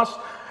pass to us.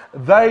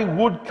 They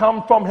would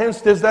come from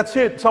hence. That's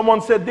it.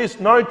 Someone said this,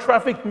 no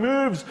traffic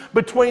moves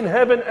between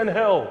heaven and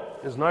hell.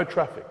 There's no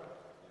traffic.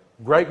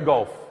 Great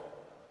gulf.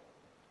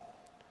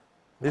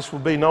 This will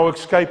be no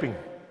escaping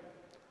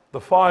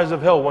the fires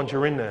of hell once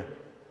you're in there.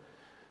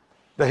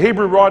 The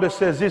Hebrew writer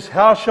says this,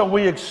 how shall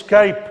we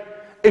escape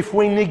if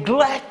we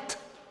neglect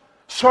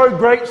so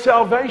great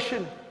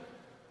salvation?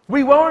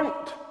 We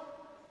won't.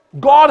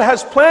 God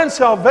has planned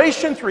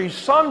salvation through His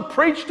Son,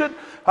 preached it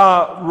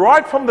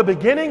right from the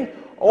beginning,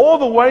 all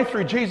the way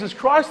through Jesus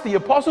Christ, the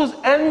apostles,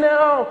 and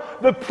now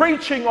the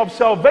preaching of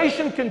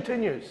salvation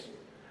continues.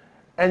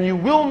 And you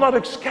will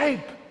not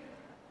escape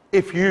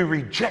if you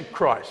reject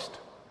Christ.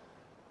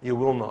 You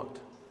will not.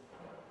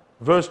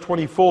 Verse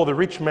 24, the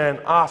rich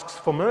man asks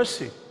for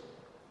mercy.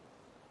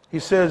 He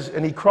says,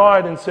 and he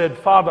cried and said,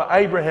 Father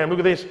Abraham, look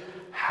at this,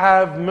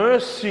 have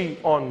mercy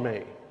on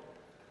me.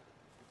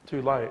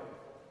 Too late.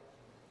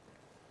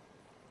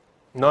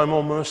 No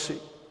more mercy.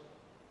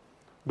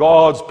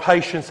 God's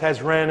patience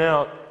has ran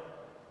out.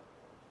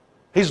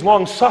 He's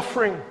long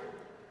suffering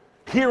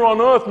here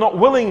on earth, not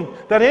willing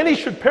that any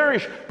should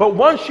perish. But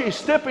once you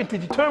step into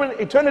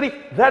eternity,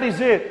 that is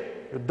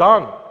it. You're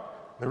done.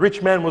 The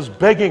rich man was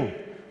begging,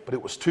 but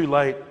it was too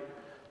late.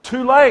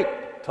 Too late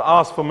to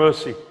ask for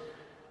mercy.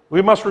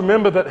 We must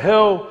remember that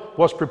hell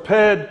was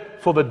prepared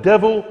for the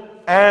devil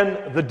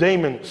and the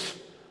demons.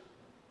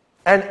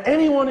 And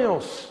anyone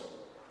else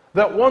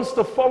that wants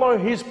to follow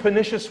his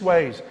pernicious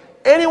ways,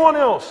 anyone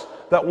else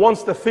that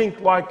wants to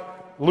think like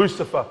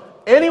Lucifer,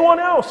 anyone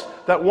else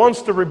that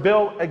wants to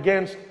rebel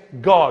against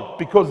God,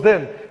 because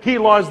then here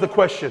lies the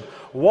question,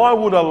 why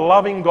would a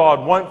loving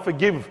God won't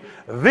forgive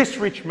this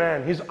rich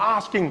man? He's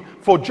asking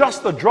for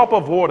just a drop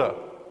of water.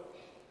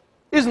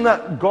 Isn't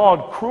that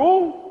God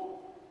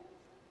cruel?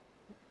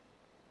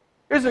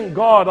 Isn't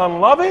God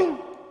unloving?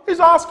 He's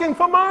asking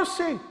for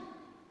mercy.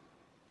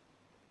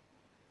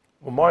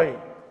 Well, my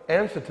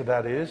answer to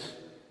that is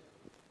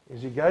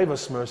He gave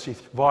us mercy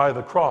via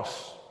the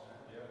cross.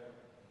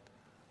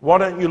 Why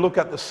don't you look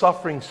at the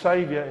suffering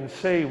Saviour and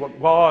see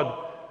what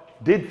God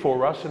did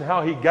for us and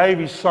how He gave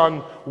His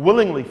Son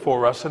willingly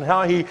for us and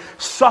how He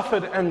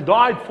suffered and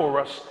died for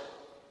us,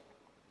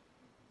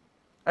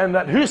 and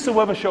that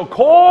whosoever shall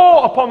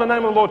call upon the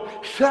name of the Lord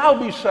shall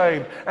be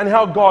saved, and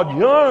how God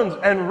yearns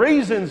and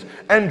reasons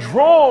and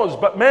draws,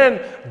 but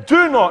men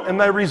do not, and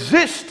they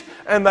resist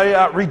and they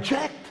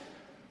reject.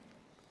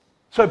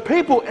 So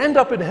people end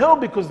up in hell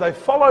because they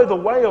follow the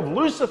way of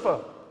Lucifer.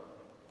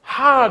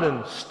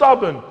 Hardened,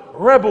 stubborn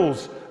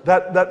rebels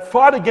that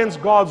fight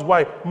against God's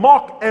way,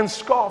 mock and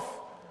scoff.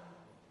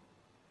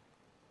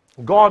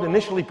 God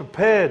initially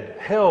prepared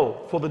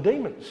hell for the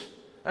demons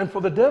and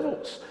for the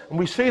devils. And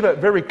we see that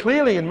very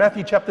clearly in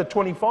Matthew chapter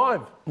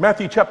 25.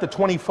 Matthew chapter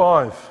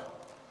 25.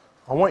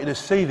 I want you to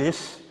see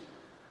this.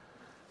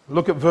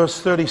 Look at verse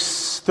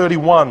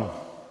 31.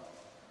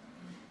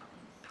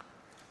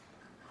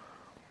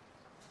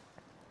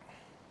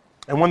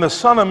 And when the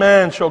Son of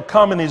Man shall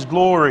come in His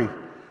glory,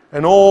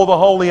 and all the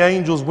holy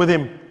angels with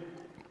Him,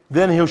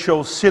 then He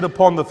shall sit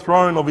upon the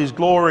throne of His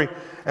glory,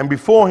 and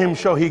before Him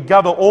shall He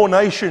gather all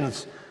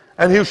nations,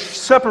 and He'll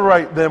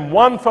separate them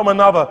one from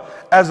another,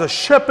 as a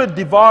shepherd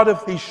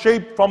divideth his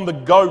sheep from the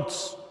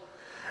goats.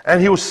 And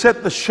He'll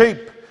set the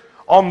sheep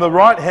on the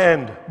right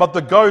hand, but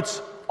the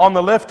goats on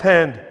the left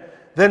hand.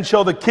 Then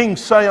shall the King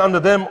say unto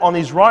them on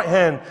His right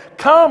hand,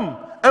 Come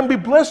and be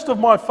blessed of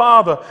my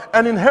Father,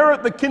 and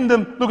inherit the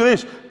kingdom, look at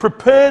this,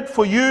 prepared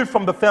for you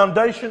from the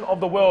foundation of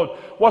the world.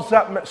 What's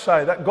that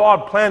say? That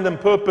God planned and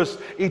purposed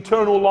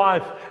eternal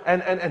life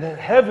and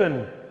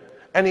heaven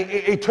and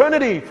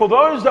eternity for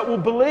those that will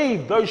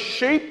believe. Those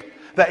sheep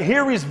that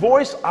hear His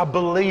voice are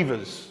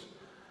believers.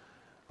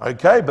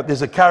 Okay, but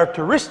there's a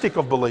characteristic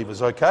of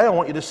believers, okay, I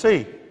want you to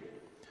see.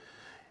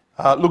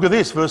 Look at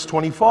this, verse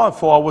 25.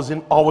 For I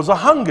was a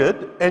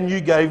hungered, and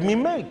you gave me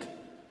meat.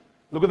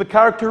 Look at the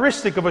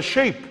characteristic of a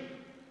sheep.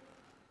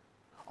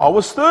 I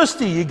was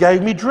thirsty, you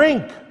gave me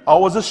drink. I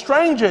was a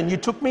stranger, and you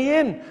took me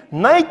in.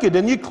 Naked,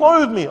 and you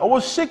clothed me. I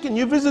was sick, and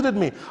you visited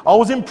me. I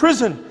was in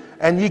prison,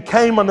 and you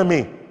came unto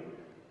me.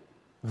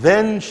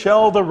 Then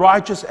shall the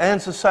righteous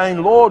answer,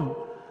 saying, Lord,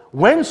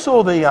 when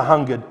saw thee a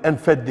hungered,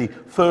 and fed thee,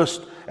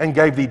 thirst, and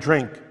gave thee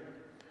drink?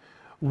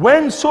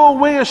 When saw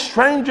we a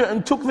stranger,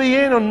 and took thee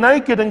in, or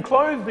naked, and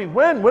clothed thee?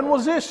 When? When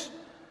was this?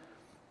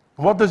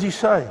 What does He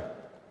say?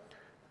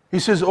 He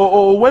says,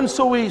 or when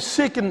saw we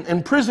sick and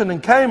in prison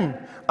and came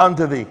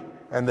unto thee?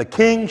 And the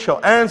King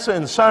shall answer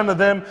and say unto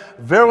them,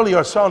 Verily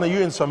I say unto you,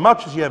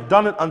 insomuch as ye have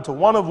done it unto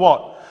one of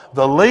what?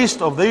 The least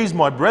of these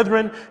my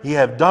brethren, ye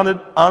have done it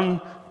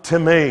unto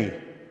me.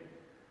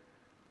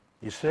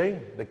 You see,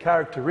 the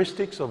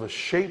characteristics of a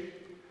sheep,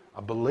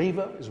 a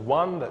believer, is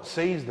one that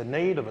sees the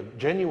need of a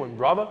genuine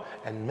brother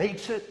and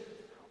meets it.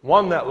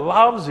 One that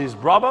loves his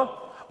brother.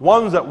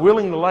 One that's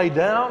willing to lay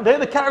down. They're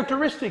the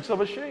characteristics of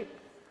a sheep.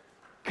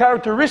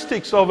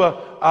 Characteristics of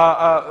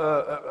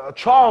a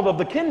child of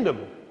the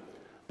kingdom.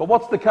 But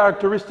what's the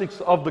characteristics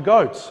of the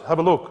goats? Have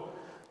a look.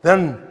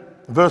 Then,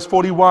 verse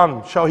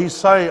 41, shall He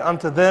say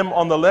unto them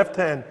on the left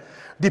hand,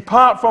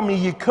 Depart from me,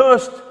 ye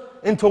cursed,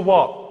 into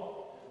what?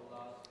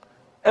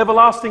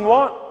 Everlasting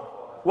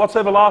what? What's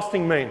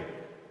everlasting mean?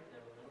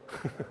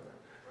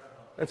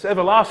 It's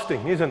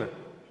everlasting, isn't it?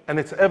 And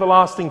it's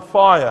everlasting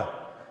fire,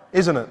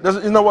 isn't it?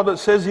 Isn't that what it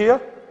says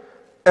here?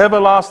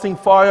 Everlasting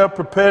fire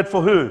prepared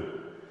for who?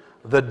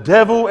 The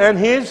devil and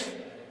his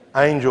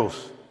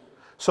angels.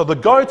 So the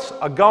goats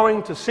are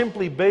going to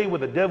simply be where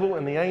the devil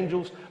and the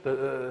angels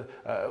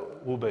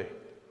will be.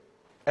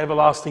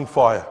 Everlasting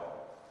fire.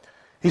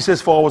 He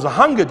says, For I was a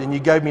hungered, and you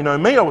gave me no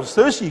meat. I was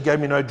thirsty, you gave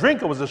me no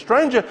drink. I was a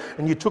stranger,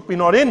 and you took me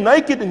not in.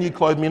 Naked, and you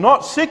clothed me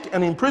not. Sick,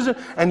 and in prison,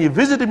 and you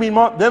visited me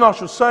not. Then I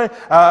shall say,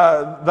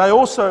 they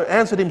also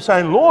answered Him,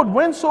 saying, Lord,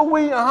 when saw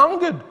we a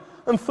hungered,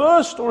 and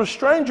thirst, or a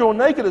stranger, or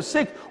naked, or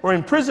sick, or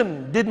in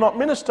prison, did not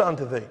minister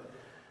unto thee?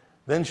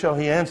 Then shall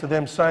He answer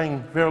them,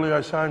 saying, Verily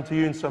I say unto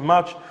you,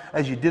 insomuch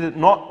as ye did it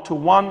not to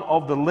one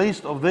of the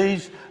least of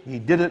these, ye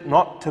did it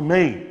not to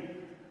me.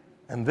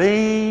 And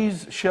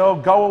these shall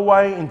go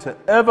away into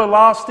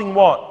everlasting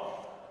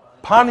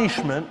what?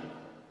 Punishment.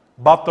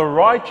 But the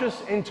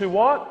righteous into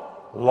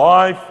what?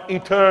 Life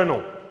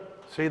eternal.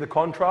 See the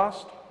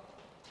contrast?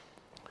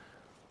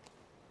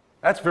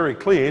 That's very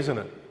clear, isn't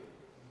it?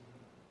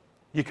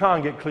 You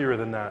can't get clearer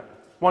than that.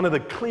 One of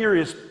the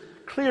clearest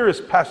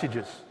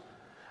passages.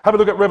 Have a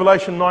look at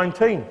Revelation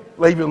 19.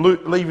 Leave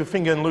your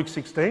finger in Luke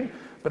 16.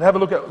 But have a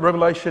look at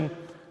Revelation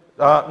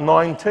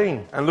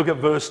 19 and look at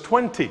verse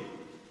 20.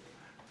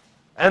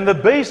 And the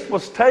beast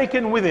was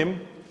taken with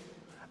him,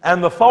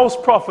 and the false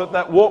prophet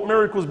that worked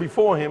miracles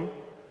before him,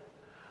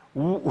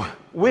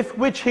 with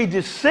which he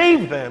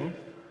deceived them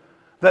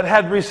that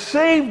had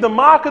received the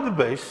mark of the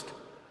beast,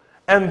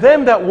 and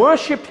them that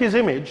worshipped his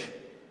image.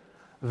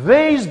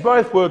 These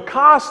both were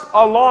cast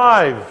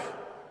alive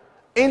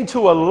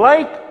into a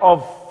lake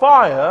of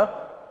fire,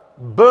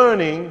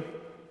 burning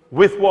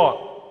with what?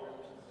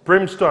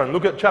 Brimstone.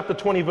 Look at chapter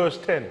 20, verse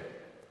 10.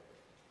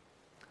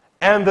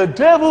 And the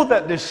devil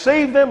that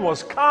deceived them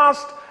was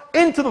cast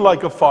into the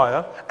lake of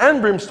fire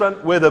and brimstone,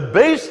 where the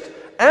beast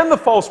and the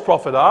false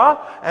prophet are,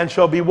 and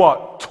shall be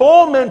what?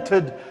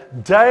 Tormented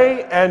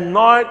day and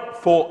night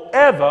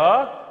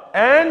forever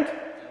and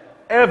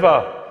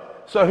ever.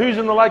 So who's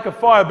in the lake of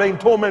fire being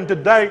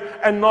tormented day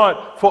and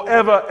night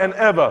forever and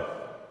ever?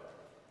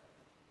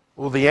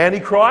 Well, the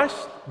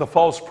Antichrist, the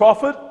false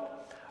prophet,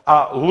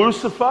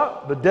 Lucifer,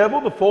 the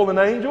devil, the fallen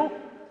angel.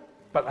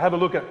 But have a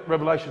look at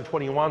Revelation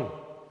 21.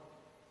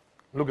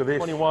 Look at this.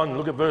 21,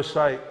 look at verse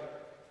 8.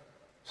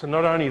 So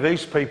not only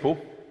these people,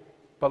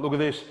 but look at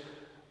this.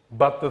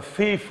 But the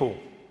fearful,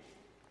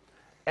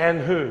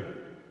 and who?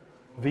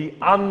 The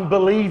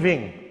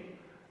unbelieving,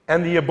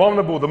 and the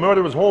abominable, the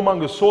murderers,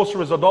 whoremongers,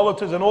 sorcerers,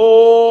 idolaters, and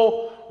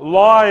all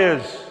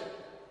liars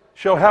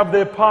shall have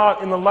their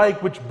part in the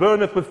lake which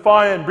burneth with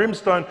fire and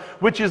brimstone,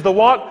 which is the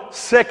what?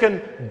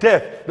 Second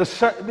death.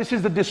 This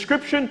is the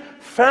description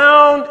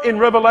found in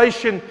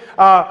Revelation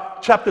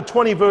chapter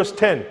 20, verse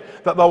 10.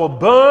 That they will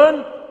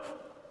burn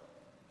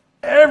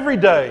every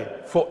day,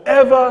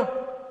 forever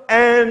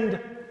and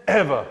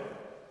ever.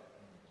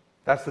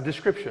 That's the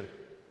description.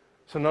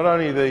 So not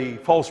only the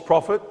false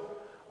prophet,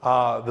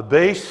 the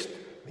beast,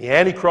 the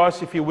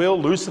Antichrist, if you will,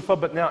 Lucifer,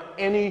 but now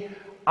any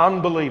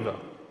unbeliever,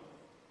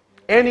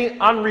 any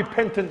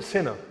unrepentant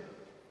sinner.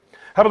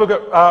 Have a look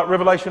at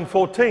Revelation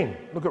 14.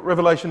 Look at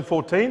Revelation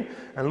 14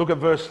 and look at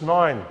verse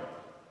 9.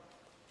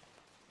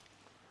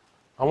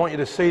 I want you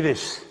to see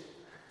this.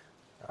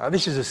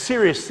 This is a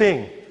serious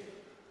thing.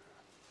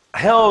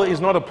 Hell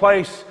is not a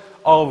place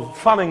of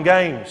fun and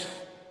games.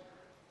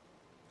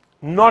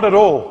 Not at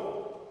all.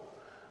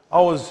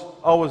 I was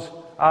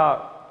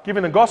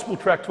giving a gospel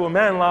tract to a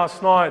man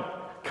last night,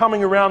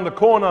 coming around the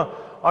corner.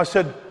 I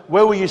said,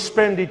 "Where will you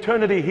spend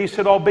eternity?" He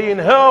said, "I'll be in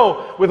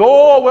hell with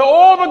where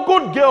all the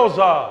good girls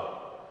are."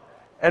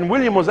 And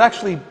William was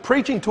actually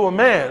preaching to a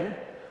man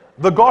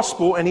the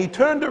gospel, and he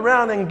turned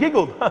around and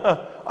giggled.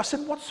 I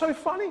said, "What's so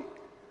funny?"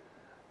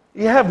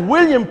 You have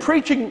William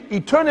preaching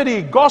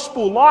eternity,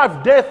 gospel,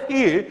 life, death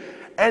here,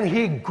 and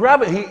he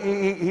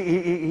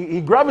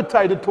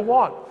gravitated to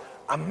what?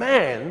 A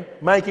man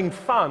making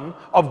fun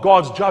of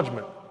God's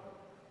judgment.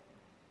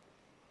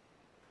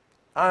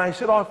 And I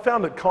said, I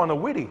found it kind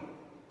of witty.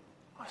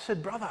 I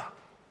said, "Brother,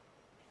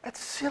 that's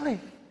silly.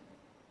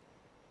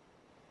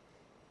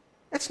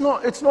 It's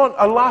not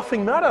a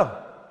laughing matter.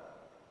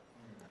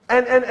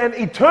 And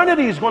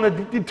eternity is going to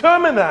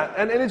determine that.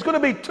 And it's going to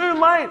be too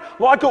late,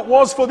 like it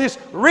was for this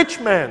rich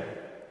man.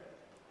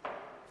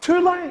 Too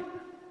late."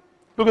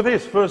 Look at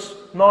this, verse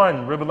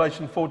 9,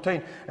 Revelation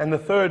 14. And the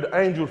third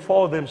angel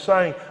followed them,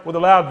 saying with a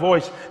loud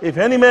voice, "If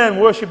any man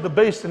worship the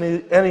beast and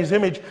his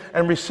image,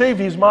 and receive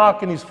his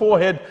mark in his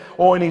forehead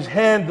or in his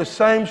hand, the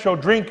same shall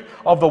drink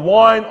of the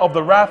wine of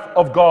the wrath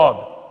of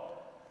God,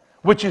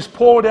 which is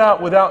poured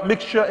out without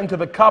mixture into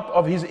the cup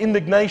of his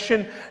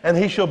indignation, and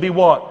he shall be"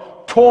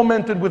 what?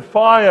 "Tormented with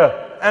fire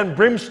and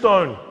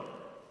brimstone,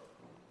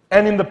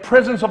 and in the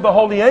presence of the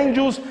holy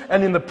angels,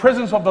 and in the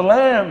presence of the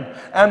Lamb,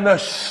 and the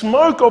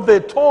smoke of their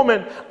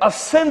torment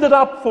ascended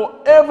up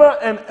forever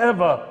and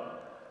ever.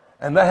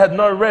 And they had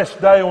no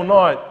rest day or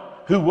night,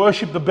 who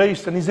worship the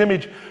beast and his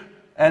image,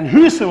 and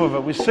whosoever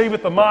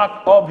receiveth the mark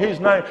of his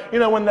name." You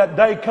know, when that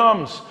day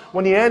comes,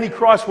 when the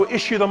Antichrist will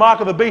issue the mark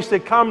of the beast,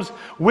 it comes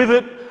with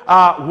it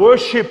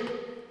worship,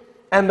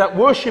 and that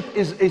worship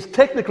is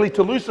technically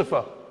to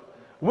Lucifer.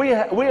 We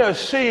are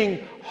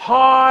seeing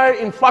high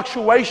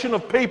influctuation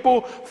of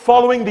people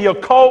following the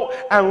occult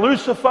and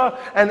Lucifer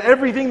and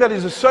everything that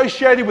is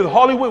associated with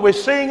Hollywood. We're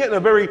seeing it in a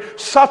very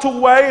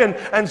subtle way,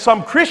 and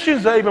some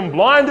Christians are even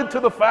blinded to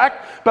the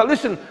fact. But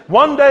listen,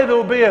 one day there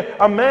will be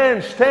a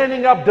man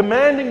standing up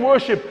demanding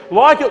worship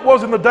like it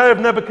was in the day of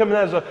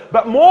Nebuchadnezzar,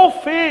 but more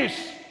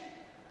fierce.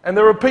 And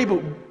there are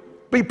people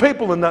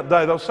in that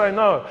day, they'll say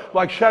no,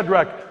 like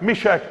Shadrach,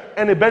 Meshach,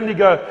 and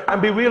Abednego,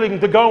 and be willing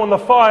to go in the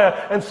fire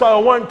and say, "I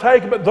won't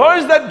take it." But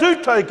those that do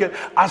take it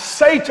are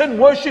Satan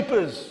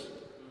worshippers.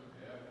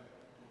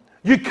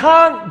 You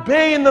can't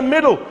be in the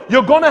middle.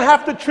 You're going to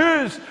have to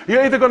choose.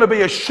 You're either going to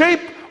be a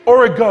sheep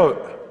or a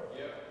goat.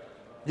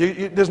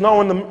 There's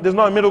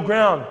no middle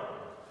ground.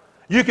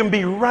 You can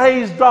be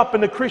raised up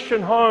in a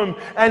Christian home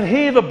and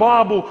hear the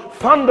Bible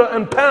thunder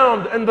and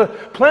pound and the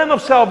plan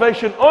of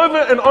salvation over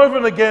and over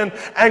and again,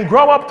 and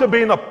grow up to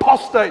be an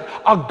apostate,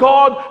 a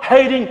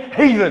God-hating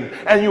heathen,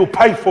 and you'll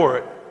pay for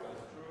it.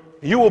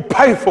 You will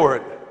pay for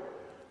it.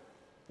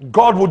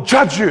 God will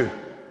judge you.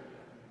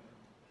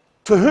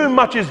 To whom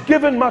much is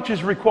given, much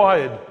is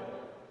required.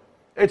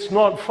 It's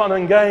not fun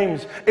and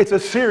games. It's a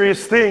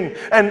serious thing,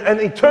 and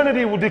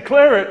eternity will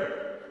declare it.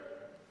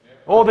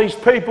 All these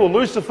people,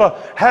 Lucifer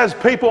has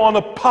people on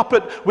a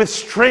puppet with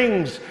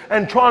strings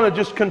and trying to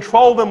just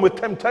control them with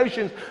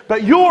temptations.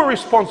 But you are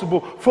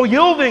responsible for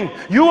yielding.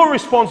 You are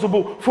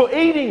responsible for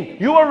eating.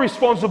 You are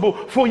responsible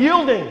for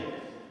yielding.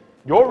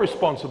 You're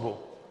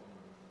responsible.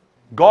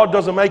 God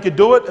doesn't make you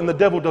do it, and the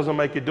devil doesn't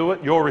make you do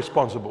it. You're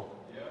responsible.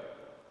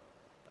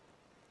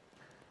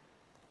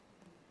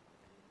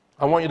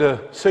 I want you to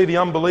see the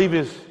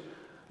unbelievers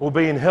will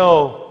be in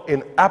hell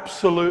in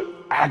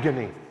absolute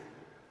agony.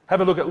 Have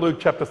a look at Luke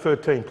chapter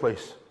 13,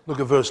 please. Look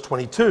at verse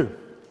 22.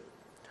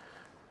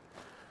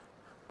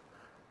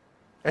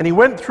 And he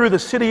went through the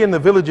city and the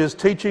villages,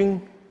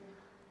 teaching,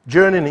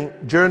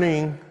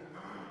 journeying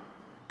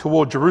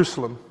toward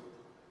Jerusalem,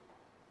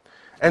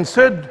 and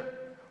said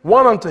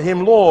one unto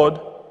him, Lord,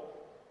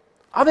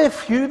 are there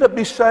few that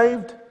be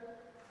saved?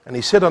 And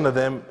he said unto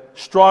them,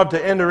 strive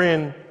to enter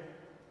in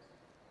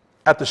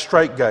at the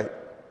strait gate.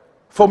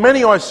 For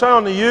many, I say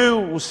unto you,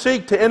 will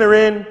seek to enter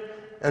in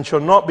and shall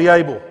not be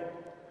able.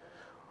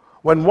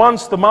 When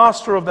once the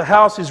master of the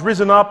house is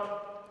risen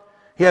up,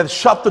 he hath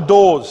shut the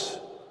doors.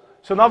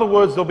 So in other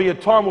words, there'll be a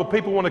time where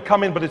people want to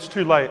come in, but it's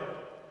too late.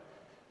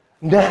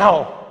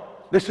 Now,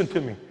 listen to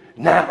me,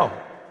 now,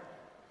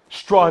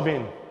 strive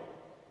in.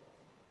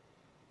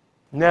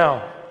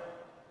 Now,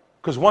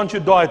 because once you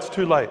die, it's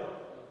too late.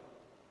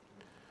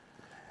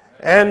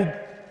 And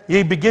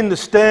ye begin to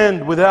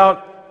stand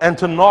without and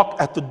to knock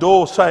at the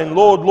door, saying,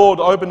 Lord, Lord,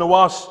 open to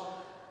us.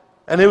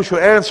 And he shall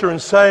answer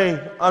and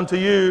say unto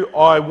you,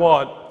 I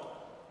what?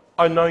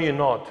 I know you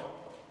not.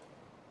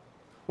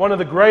 One of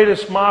the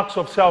greatest marks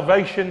of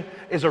salvation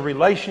is a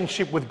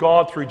relationship with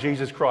God through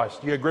Jesus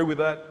Christ. Do you agree with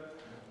that?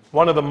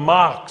 One of the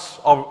marks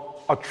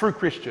of a true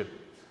Christian,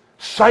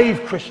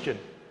 saved Christian,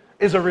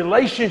 is a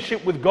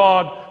relationship with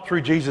God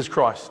through Jesus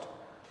Christ.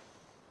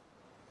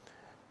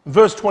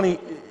 Verse 20,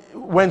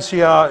 whence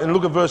ye are, and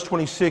look at verse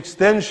 26.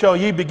 Then shall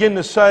ye begin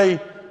to say,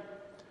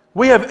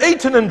 we have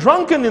eaten and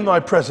drunken in thy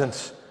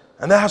presence,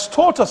 and thou hast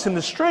taught us in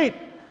the street.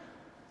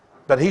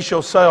 But he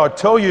shall say, I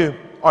tell you,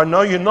 I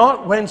know you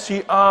not whence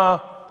ye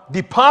are.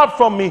 Depart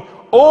from me,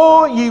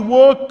 all ye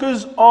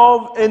workers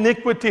of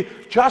iniquity.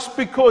 Just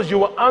because you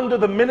were under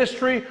the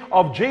ministry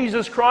of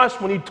Jesus Christ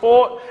when he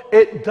taught,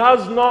 it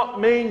does not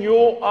mean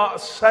you are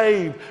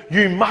saved.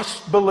 You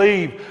must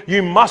believe.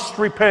 You must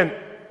repent.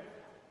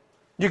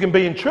 You can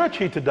be in church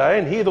here today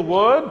and hear the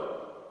word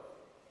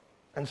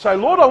and say,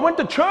 Lord, I went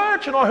to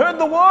church and I heard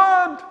the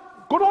word.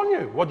 Good on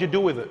you. What did you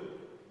do with it?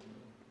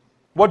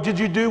 What did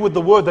you do with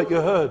the word that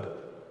you heard?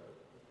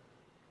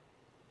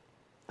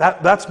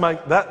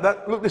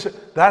 Look, listen,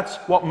 that's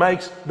what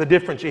makes the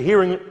difference. You're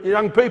hearing,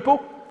 young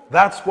people?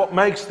 That's what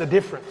makes the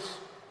difference.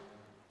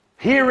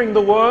 Hearing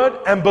the word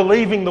and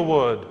believing the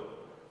word.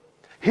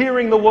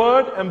 Hearing the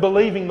word and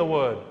believing the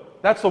word.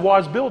 That's the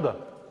wise builder.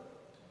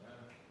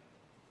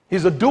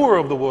 He's a doer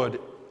of the word.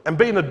 And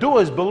being a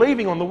doer is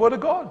believing on the word of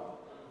God.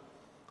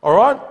 All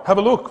right? Have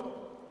a look.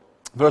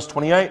 Verse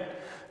 28.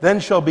 Then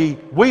shall be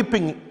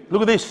weeping.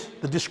 Look at this,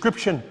 the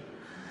description.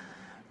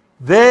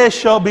 There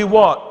shall be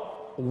what?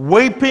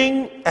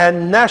 Weeping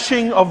and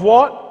gnashing of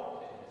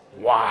what?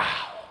 Wow.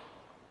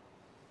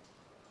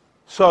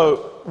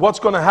 So what's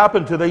going to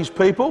happen to these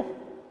people?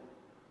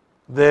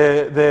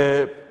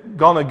 They're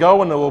going to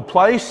go into a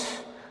place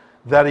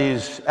that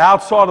is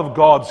outside of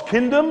God's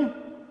kingdom,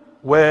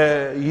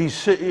 where he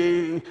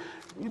says,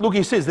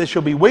 there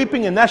shall be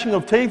weeping and gnashing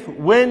of teeth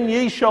when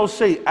ye shall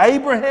see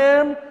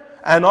Abraham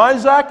and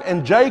Isaac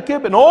and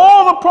Jacob and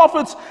all the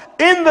prophets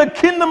in the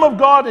kingdom of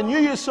God, and you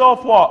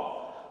yourself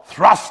what?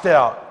 Thrust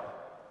out.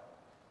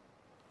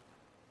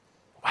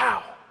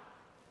 Wow.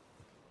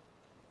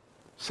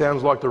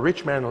 Sounds like the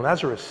rich man of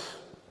Lazarus.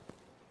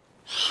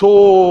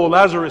 Saw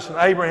Lazarus in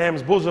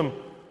Abraham's bosom.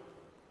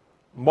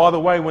 And by the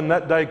way, when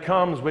that day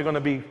comes, we're going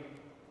to be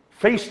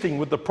feasting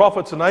with the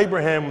prophets and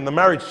Abraham in the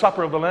marriage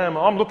supper of the Lamb.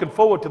 I'm looking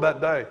forward to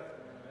that day.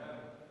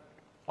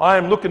 I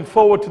am looking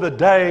forward to the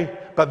day.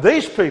 But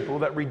these people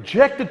that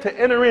rejected to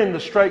enter in the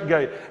strait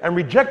gate and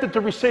rejected to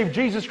receive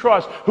Jesus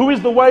Christ, who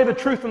is the way, the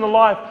truth, and the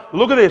life,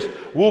 look at this,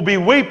 will be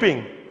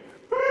weeping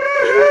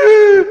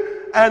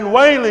and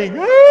wailing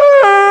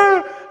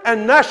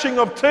and gnashing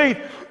of teeth.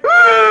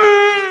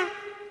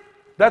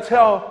 That's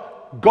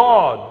how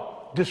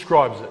God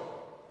describes it.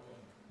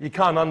 You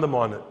can't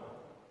undermine it.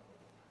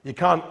 You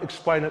can't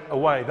explain it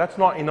away. That's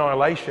not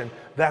annihilation.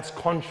 That's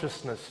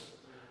consciousness.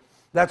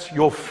 That's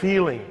your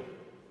feeling.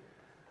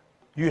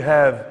 You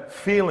have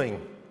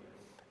feeling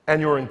and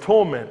you're in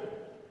torment.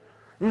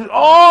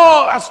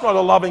 Oh, that's not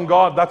a loving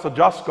God. That's a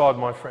just God,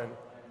 my friend.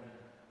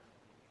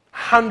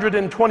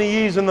 120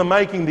 years in the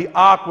making, the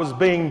ark was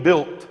being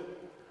built.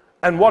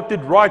 And what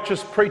did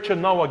righteous preacher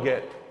Noah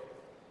get?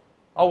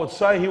 I would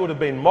say he would have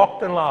been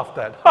mocked and laughed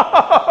at.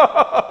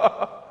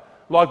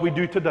 Like we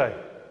do today.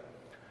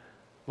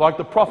 Like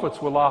the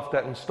prophets were laughed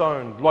at and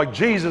stoned. Like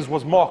Jesus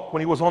was mocked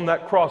when he was on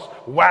that cross,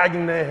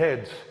 wagging their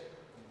heads.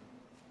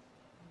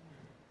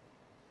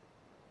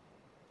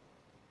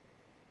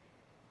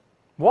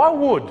 Why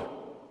would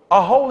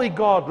a holy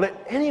God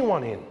let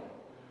anyone in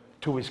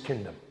to his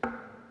kingdom?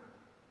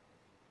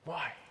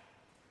 Why?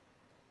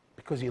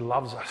 Because he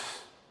loves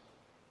us.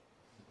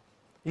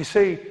 You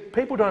see,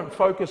 people don't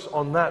focus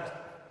on that.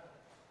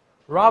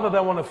 Rather, they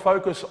want to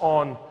focus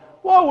on,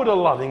 why would a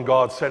loving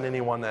God send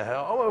anyone to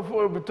hell?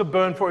 To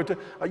burn for it.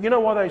 You know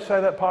why they say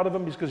that, part of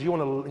them? Is because you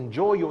want to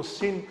enjoy your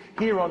sin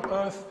here on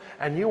earth,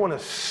 and you want to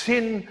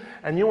sin,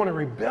 and you want to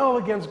rebel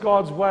against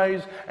God's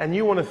ways, and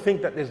you want to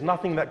think that there's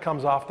nothing that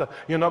comes after.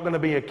 You're not going to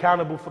be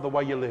accountable for the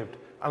way you lived.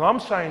 And I'm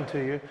saying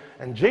to you,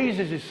 and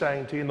Jesus is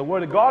saying to you, and the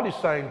Word of God is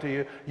saying to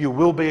you, you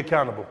will be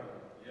accountable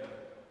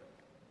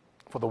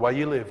for the way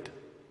you lived.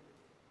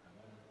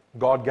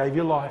 God gave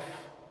you life.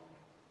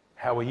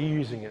 How are you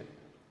using it?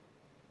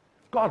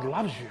 God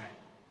loves you.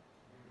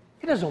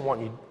 He doesn't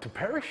want you to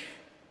perish.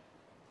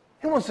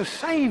 He wants to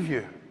save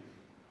you.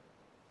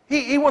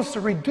 He wants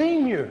to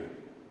redeem you.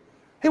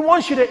 He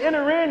wants you to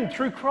enter in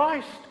through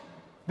Christ.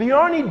 The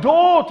only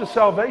door to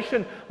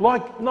salvation,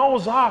 like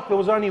Noah's Ark, there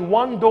was only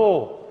one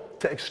door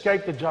to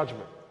escape the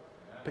judgment.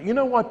 But you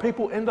know why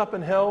people end up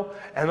in hell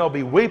and they'll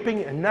be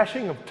weeping and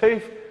gnashing of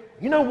teeth?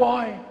 You know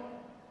why?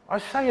 I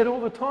say it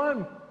all the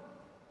time.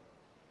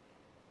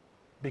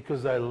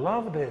 Because they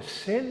love their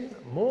sin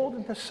more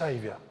than the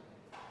Savior.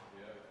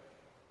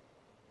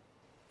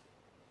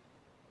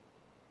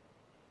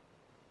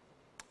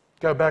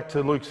 Go back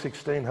to Luke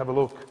 16, have a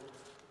look.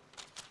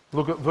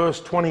 Look at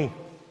verse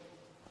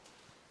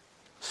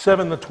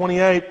 27 to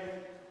 28.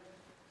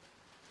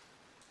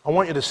 I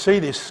want you to see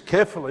this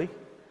carefully.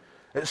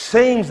 It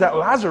seems that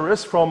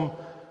Lazarus from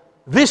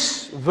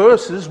this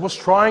verses was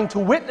trying to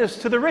witness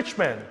to the rich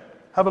man.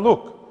 Have a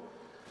look.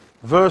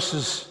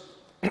 Verses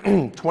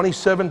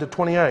 27 to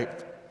 28.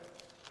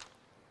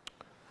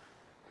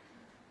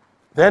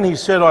 Then he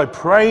said, I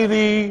pray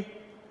thee,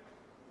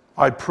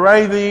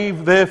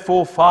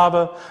 therefore,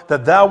 Father,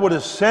 that thou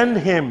wouldest send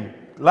him,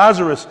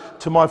 Lazarus,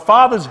 to my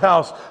father's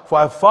house, for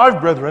I have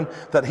 5 brethren,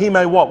 that he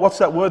may what? What's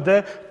that word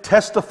there?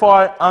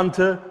 Testify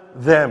unto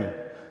them.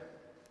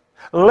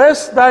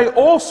 Lest they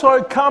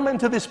also come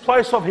into this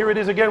place of, here it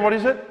is again, what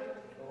is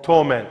it?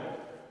 Torment.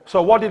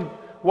 So what did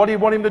he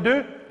want him to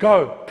do?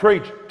 Go,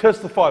 preach,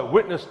 testify,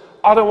 witness.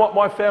 I don't want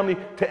my family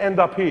to end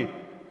up here.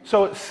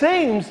 So it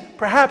seems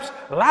perhaps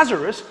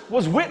Lazarus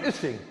was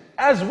witnessing,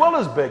 as well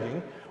as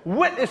begging,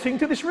 witnessing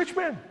to this rich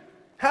man.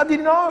 How did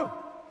he know?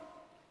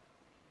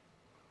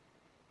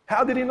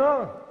 How did he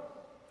know?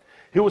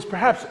 He was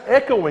perhaps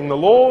echoing the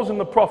laws and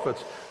the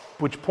prophets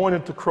which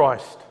pointed to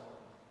Christ.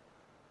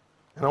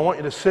 And I want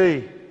you to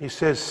see, he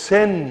says,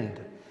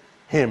 send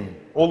him.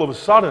 All of a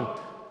sudden,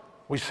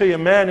 we see a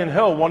man in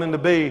hell wanting to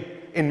be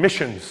in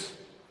missions.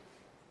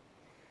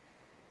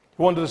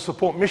 He wanted to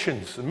support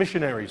missions and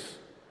missionaries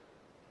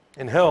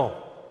in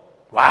hell.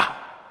 Wow.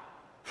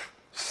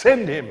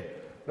 Send him.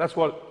 That's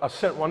what a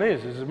sent one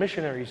is a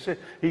missionary.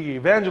 He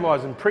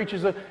evangelized and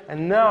preaches it,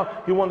 and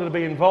now he wanted to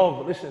be involved.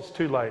 But listen, it's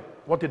too late.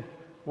 What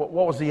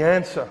was the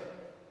answer?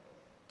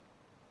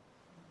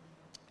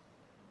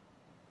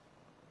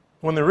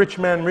 When the rich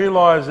man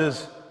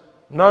realizes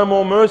no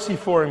more mercy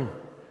for him,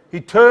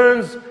 he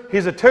turns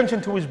his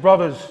attention to his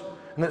brothers.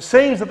 And it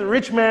seems that the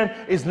rich man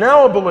is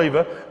now a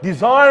believer,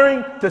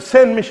 desiring to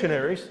send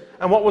missionaries.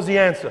 And what was the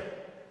answer?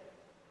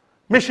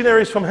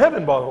 Missionaries from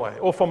heaven, by the way,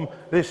 or from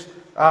this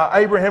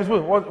Abraham's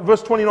bosom.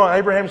 Verse 29,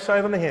 Abraham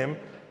saith unto him,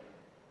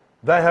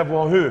 they have,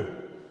 well, who?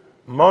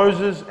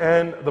 Moses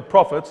and the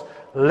prophets.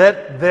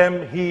 Let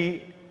them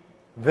hear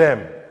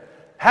them.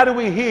 How do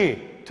we hear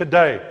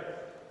today?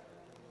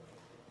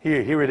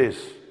 Here it is.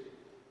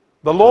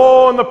 The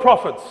law and the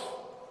prophets.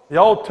 The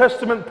Old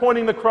Testament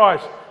pointing to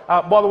Christ.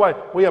 By the way,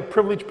 we are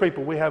privileged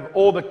people. We have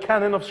all the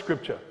canon of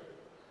Scripture.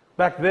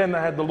 Back then they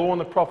had the law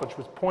and the prophets,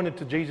 which pointed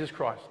to Jesus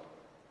Christ.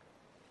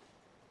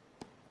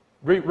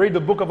 Read the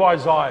book of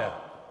Isaiah.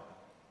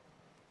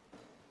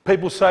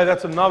 People say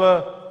that's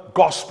another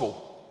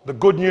gospel, the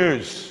good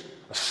news,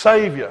 a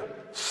Savior,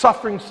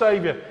 suffering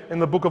Savior in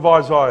the book of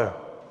Isaiah.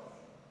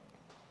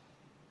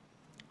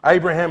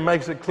 Abraham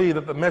makes it clear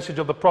that the message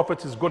of the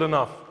prophets is good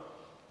enough.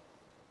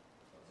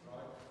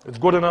 It's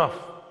good enough.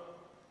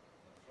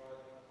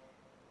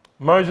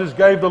 Moses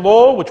gave the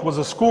law, which was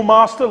a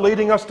schoolmaster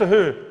leading us to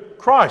who?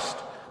 Christ.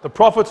 The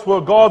prophets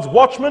were God's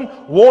watchmen,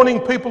 warning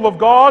people of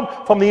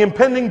God from the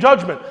impending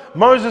judgment.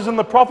 Moses and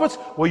the prophets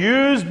were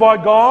used by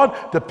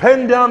God to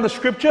pen down the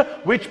scripture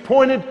which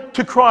pointed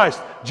to Christ.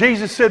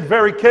 Jesus said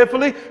very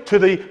carefully to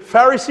the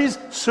Pharisees,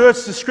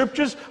 search the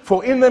scriptures,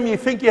 for in them you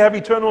think you have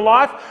eternal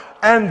life,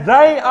 and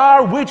they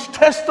are which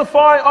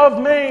testify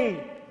of me.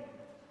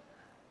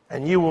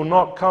 And you will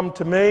not come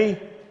to me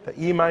that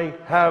ye may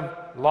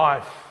have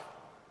life.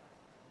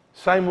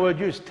 Same word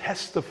used,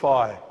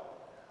 testify.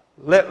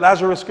 Let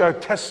Lazarus go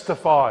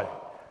testify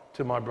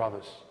to my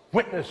brothers.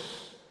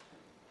 Witness.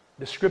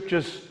 The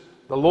scriptures,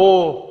 the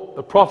law,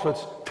 the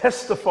prophets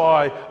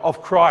testify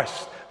of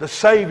Christ, the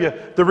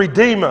Savior, the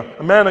Redeemer.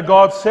 A man of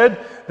God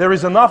said, there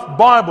is enough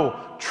Bible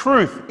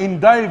truth in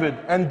David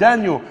and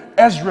Daniel,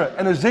 Ezra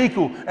and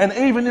Ezekiel, and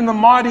even in the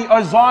mighty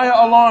Isaiah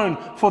alone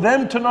for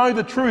them to know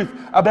the truth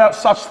about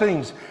such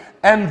things.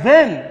 And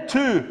then,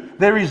 too,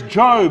 there is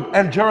Job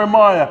and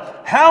Jeremiah.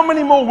 How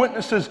many more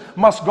witnesses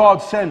must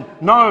God send?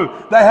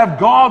 No, they have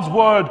God's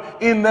word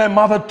in their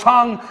mother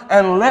tongue,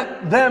 and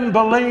let them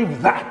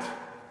believe that.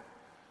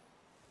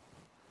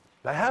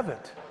 They have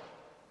it.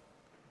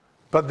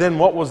 But then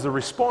what was the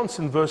response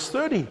in verse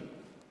 30?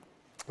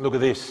 Look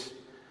at this.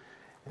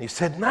 And he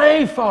said,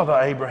 nay, Father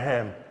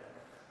Abraham,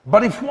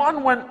 but if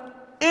one went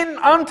in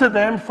unto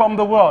them from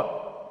the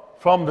what?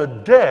 From the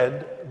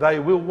dead, they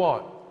will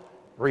what?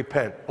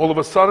 Repent. All of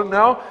a sudden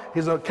now,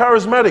 he's a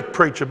charismatic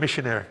preacher,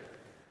 missionary.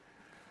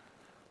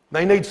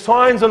 They need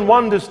signs and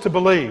wonders to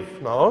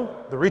believe. No,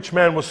 the rich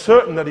man was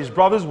certain that his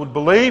brothers would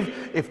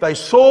believe if they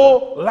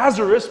saw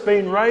Lazarus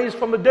being raised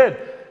from the dead.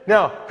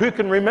 Now, who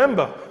can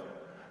remember?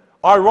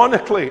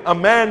 Ironically, a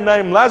man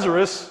named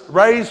Lazarus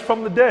raised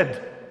from the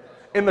dead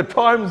in the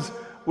times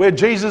where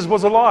Jesus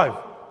was alive.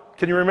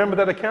 Can you remember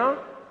that account?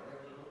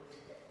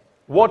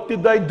 What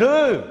did they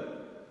do?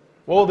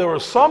 Well, there were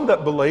some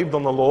that believed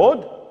on the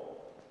Lord,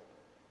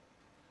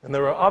 and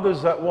there were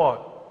others that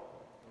what?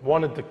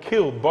 Wanted to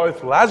kill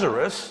both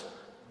Lazarus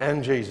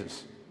and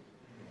Jesus.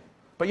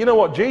 But you know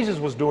what Jesus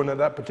was doing at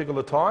that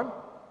particular time?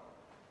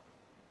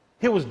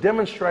 He was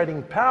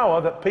demonstrating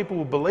power that people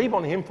will believe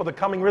on him for the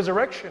coming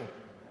resurrection.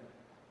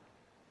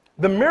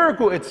 The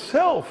miracle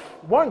itself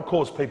won't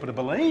cause people to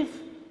believe.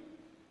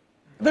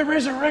 The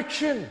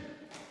resurrection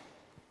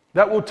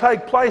that will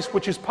take place,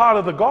 which is part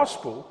of the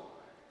gospel,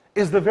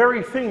 is the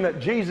very thing that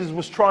Jesus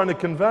was trying to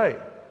convey.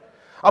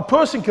 A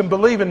person can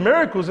believe in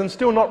miracles and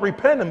still not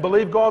repent and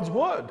believe God's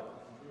word.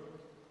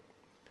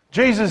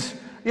 Jesus,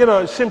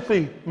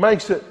 simply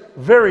makes it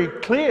very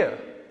clear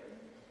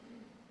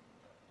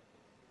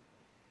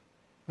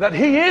that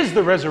he is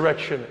the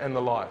resurrection and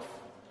the life.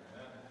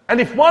 And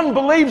if one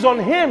believes on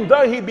him,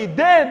 though he be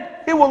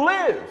dead, he will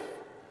live.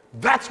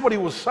 That's what he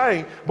was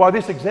saying by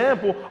this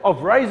example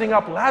of raising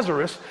up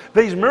Lazarus.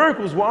 These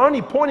miracles were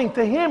only pointing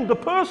to him, the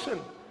person.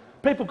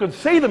 People could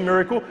see the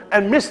miracle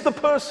and miss the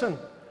person.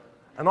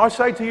 And I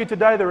say to you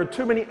today, there are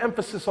too many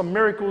emphasis on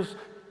miracles,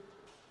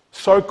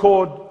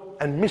 so-called,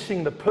 and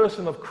missing the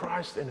person of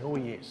Christ and who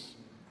he is.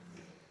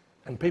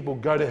 And people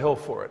go to hell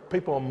for it.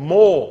 People are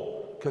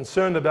more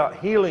concerned about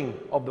healing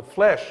of the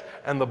flesh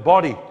and the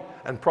body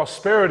and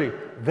prosperity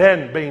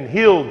than being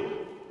healed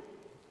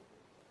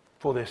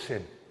for their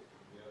sin.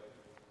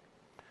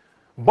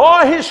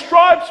 By his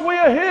stripes we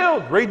are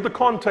healed. Read the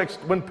context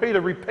when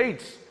Peter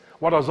repeats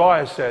what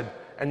Isaiah said,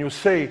 and you'll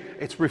see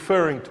it's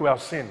referring to our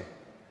sin.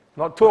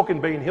 Not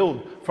talking being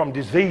healed from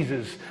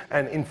diseases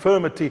and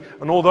infirmity,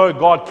 and although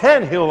God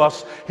can heal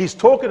us, he's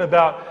talking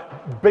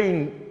about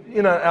being,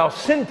 our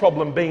sin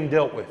problem being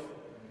dealt with.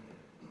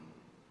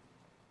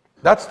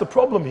 That's the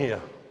problem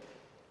here.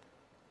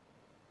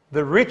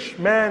 The rich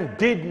man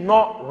did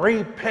not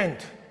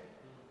repent.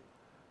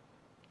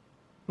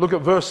 Look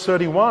at verse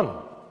 31.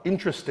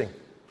 Interesting.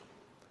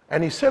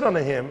 And he said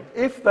unto him,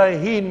 if they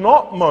hear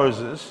not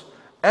Moses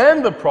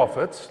and the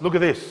prophets, look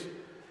at this,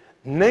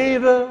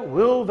 neither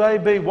will they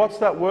be, what's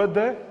that word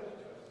there?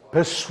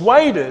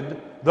 Persuaded,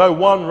 though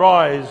one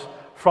rise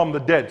from the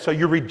dead. So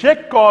you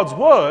reject God's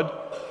word,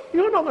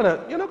 you're not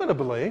going to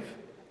believe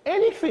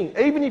anything,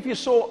 even if you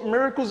saw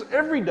miracles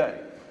every day.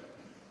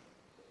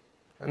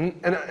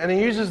 And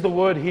he uses the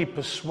word here,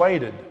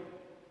 persuaded.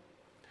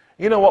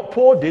 You know what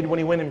Paul did when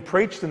he went and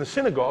preached in the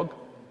synagogue?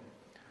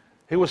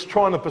 He was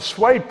trying to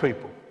persuade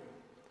people.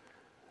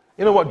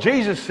 You know what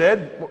Jesus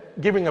said,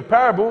 giving a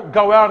parable,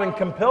 go out and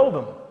compel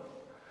them.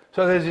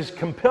 So there's this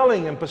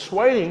compelling and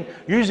persuading,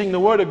 using the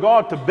word of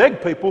God to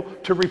beg people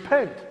to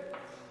repent,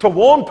 to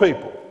warn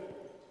people.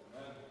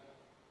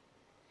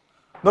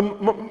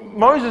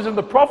 Moses and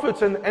the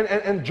prophets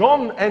and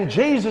John and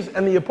Jesus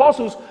and the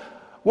apostles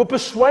were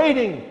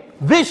persuading.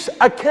 This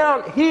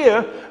account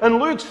here in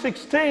Luke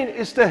 16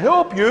 is to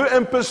help you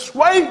and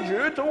persuade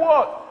you to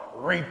what?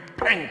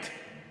 Repent.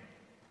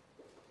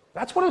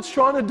 That's what it's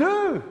trying to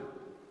do.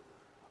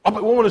 Oh,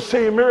 but we want to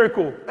see a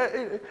miracle.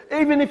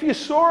 Even if you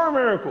saw a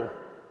miracle,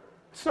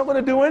 it's not going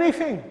to do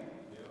anything.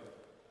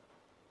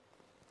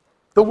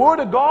 The word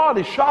of God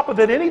is sharper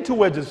than any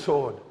two-edged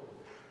sword.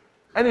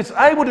 And it's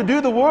able to do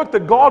the work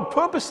that God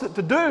purposed it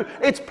to do.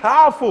 It's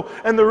powerful.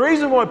 And the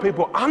reason why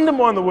people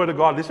undermine the word of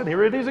God, listen,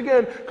 here it is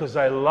again, because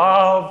they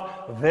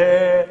love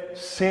their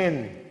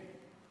sin.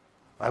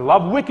 They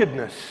love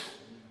wickedness.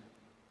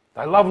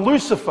 They love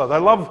Lucifer. They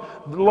love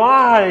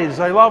lies.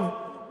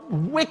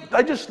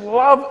 They just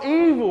love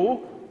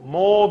evil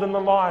more than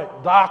the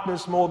light.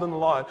 Darkness more than the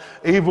light.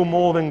 Evil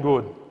more than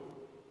good.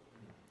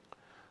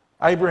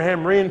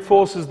 Abraham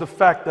reinforces the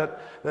fact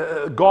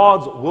that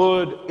God's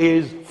word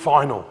is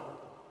final.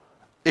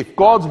 If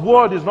God's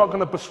word is not going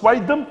to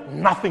persuade them,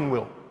 nothing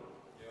will.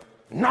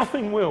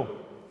 Nothing will.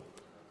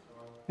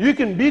 You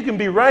can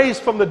be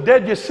raised from the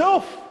dead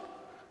yourself,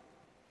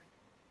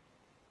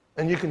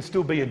 and you can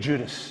still be a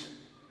Judas.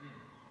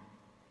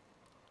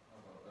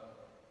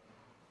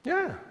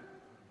 Yeah.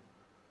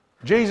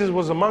 Jesus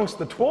was amongst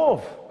the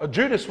 12. A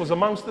Judas was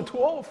amongst the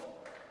 12.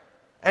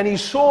 And he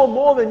saw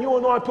more than you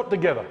and I put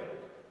together.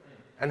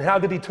 And how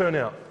did he turn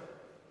out?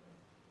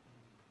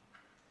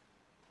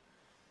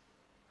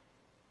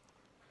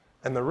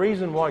 And the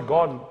reason why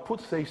God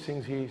puts these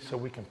things here is so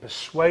we can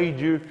persuade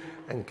you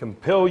and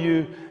compel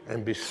you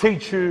and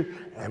beseech you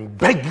and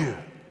beg you.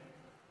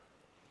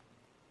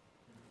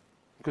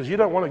 Because you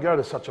don't want to go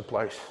to such a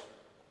place.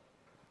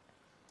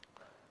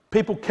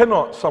 People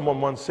cannot,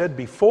 someone once said,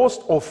 be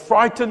forced or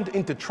frightened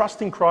into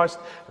trusting Christ.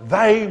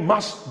 They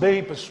must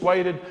be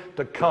persuaded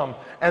to come.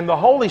 And the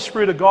Holy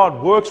Spirit of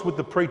God works with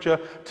the preacher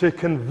to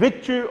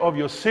convict you of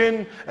your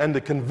sin and to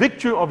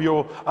convict you of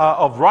your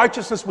of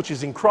righteousness which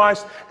is in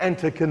Christ, and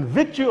to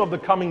convict you of the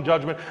coming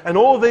judgment. And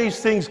all these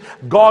things,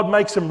 God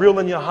makes them real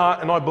in your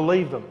heart, and I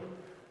believe them.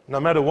 No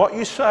matter what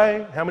you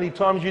say, how many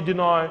times you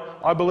deny,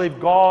 I believe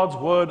God's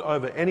word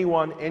over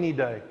anyone, any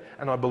day.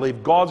 And I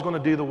believe God's going to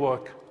do the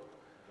work.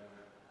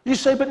 You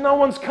say, but no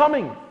one's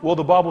coming. Well,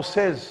 the Bible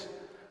says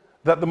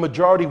that the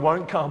majority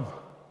won't come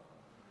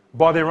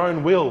by their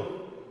own will.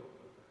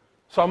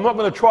 So I'm not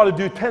going to try to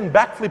do 10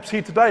 backflips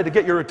here today to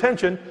get your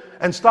attention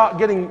and start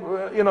getting,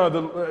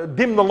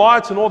 dim the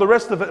lights and all the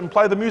rest of it and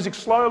play the music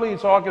slowly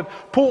so I can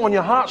pull on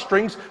your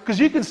heartstrings, because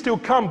you can still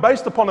come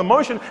based upon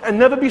emotion and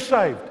never be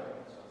saved.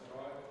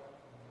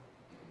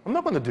 I'm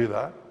not going to do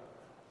that.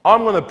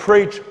 I'm going to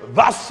preach,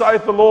 thus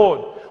saith the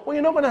Lord. Well,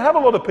 you're not going to have a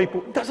lot of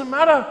people. It doesn't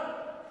matter.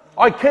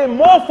 I care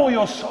more for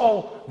your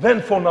soul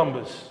than for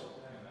numbers.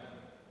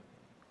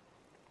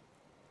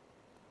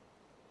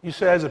 You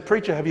say, as a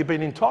preacher, have you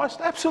been enticed?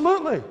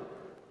 Absolutely.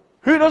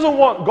 Who doesn't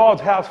want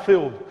God's house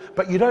filled?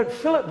 But you don't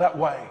fill it that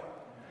way.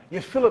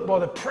 You fill it by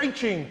the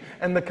preaching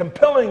and the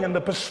compelling and the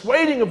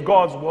persuading of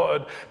God's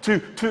word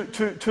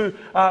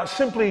to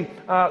simply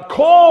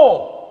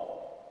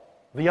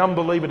call the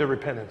unbeliever to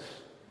repentance.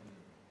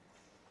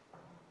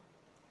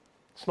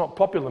 It's not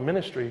popular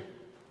ministry,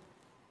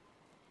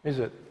 is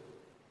it?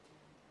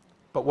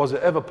 But was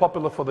it ever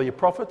popular for the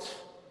prophets?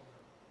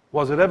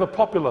 Was it ever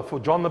popular for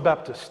John the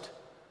Baptist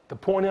to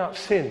point out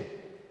sin?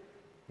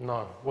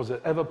 No. Was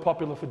it ever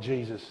popular for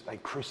Jesus? They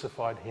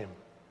crucified him.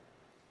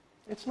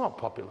 It's not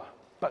popular.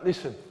 But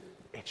listen,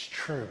 it's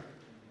true.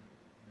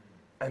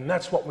 And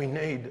that's what we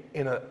need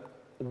in a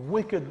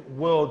wicked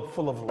world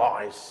full of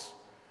lies.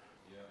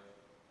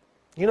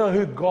 You know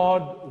who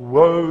God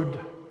woed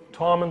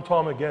time and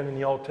time again in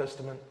the Old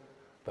Testament?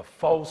 The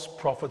false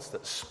prophets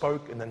that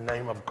spoke in the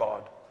name of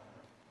God.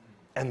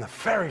 And the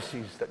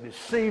Pharisees that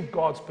deceived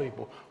God's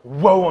people.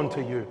 Woe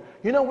unto you.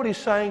 You know what he's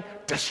saying?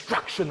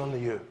 Destruction unto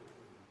you.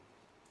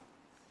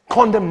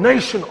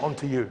 Condemnation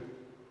unto you.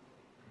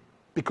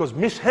 Because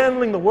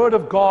mishandling the word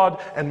of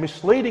God and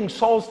misleading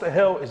souls to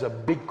hell is a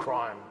big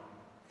crime.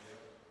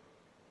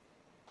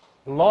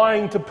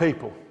 Lying to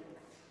people.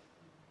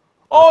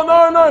 Oh,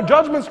 no,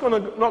 judgment's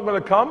not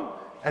going to come.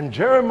 And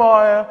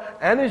Jeremiah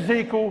and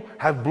Ezekiel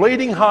have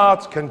bleeding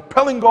hearts,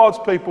 compelling God's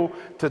people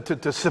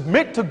to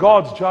submit to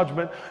God's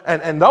judgment,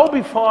 and they'll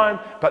be fine.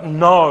 But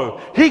no,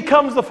 here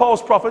comes the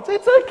false prophets.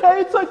 It's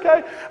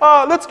okay.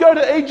 Let's go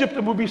to Egypt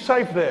and we'll be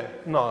safe there.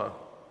 No,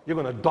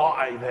 you're going to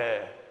die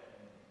there.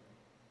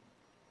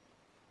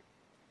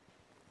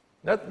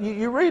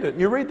 You read it.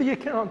 You read the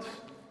accounts.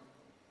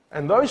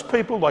 And those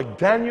people like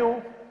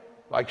Daniel,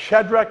 like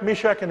Shadrach,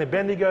 Meshach, and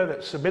Abednego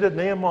that submitted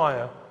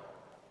Nehemiah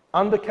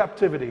under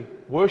captivity,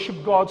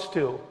 worship God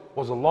still,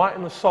 was a light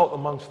and a salt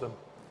amongst them,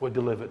 were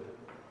delivered.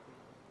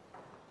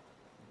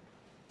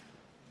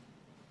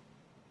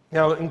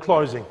 Now, in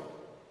closing,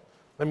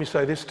 let me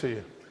say this to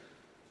you.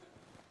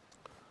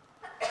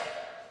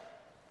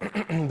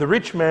 The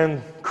rich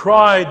man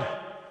cried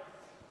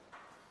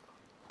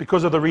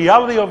because of the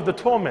reality of the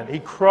torment. He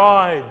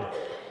cried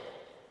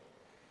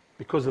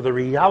because of the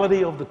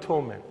reality of the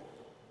torment.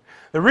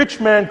 The rich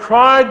man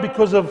cried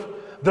because of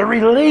the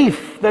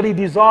relief that he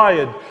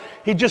desired.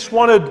 He just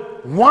wanted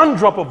one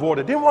drop of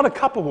water. Didn't want a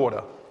cup of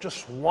water.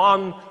 Just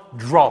one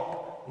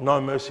drop.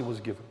 No mercy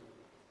was given.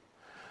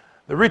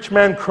 The rich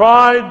man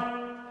cried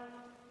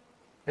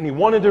and he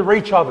wanted to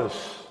reach others.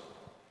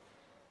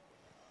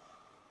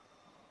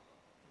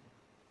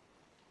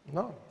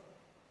 No.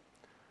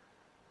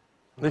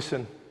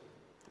 Listen,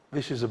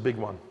 this is a big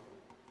one.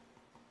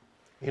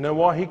 You know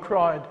why he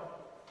cried?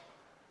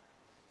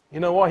 You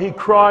know why he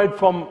cried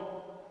from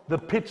the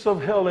pits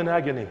of hell in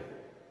agony?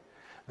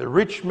 The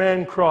rich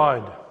man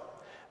cried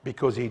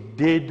because he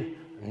did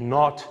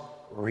not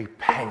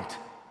repent,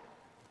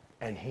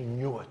 and he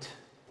knew it.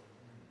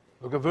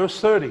 Look at verse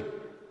 30. He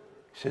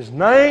says,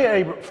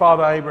 Nay,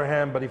 Father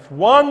Abraham, but if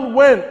one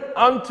went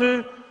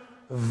unto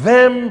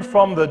them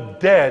from the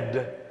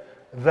dead,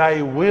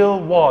 they will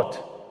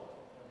what?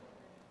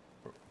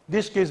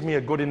 This gives me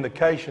a good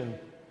indication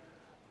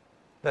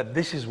that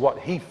this is what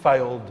he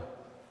failed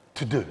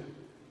to do.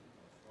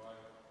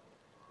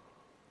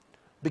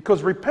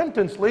 Because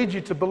repentance leads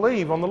you to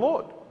believe on the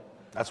Lord.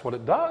 That's what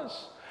it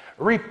does.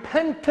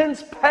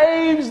 Repentance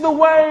paves the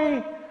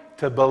way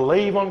to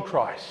believe on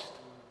Christ.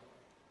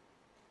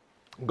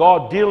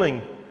 God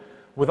dealing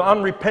with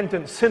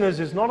unrepentant sinners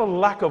is not a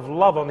lack of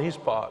love on his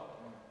part.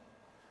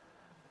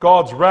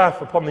 God's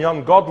wrath upon the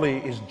ungodly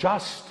is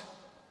just.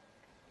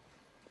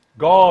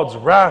 God's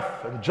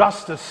wrath and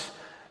justice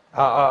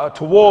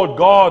toward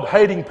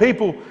God-hating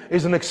people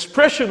is an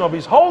expression of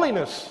his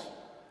holiness.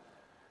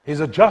 He's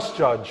a just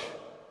judge.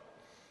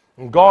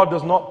 And God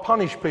does not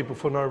punish people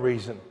for no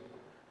reason.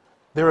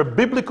 There are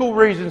biblical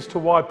reasons to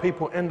why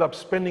people end up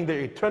spending their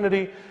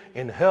eternity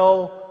in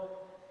hell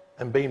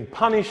and being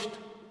punished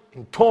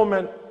in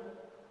torment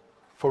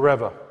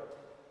forever.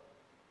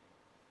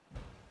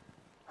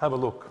 Have a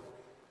look.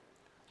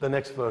 The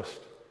next verse.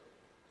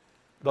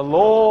 The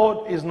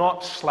Lord is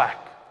not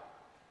slack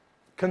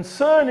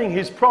concerning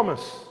his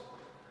promise,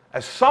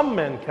 as some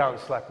men count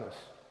slackness,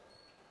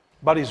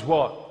 but is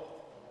what?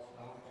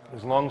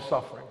 Is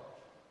long-suffering.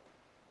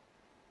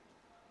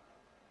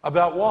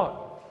 About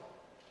what?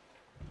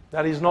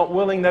 That he's not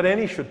willing that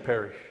any should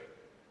perish,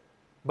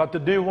 but to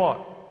do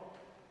what?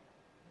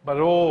 But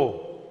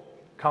all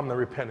come to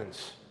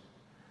repentance.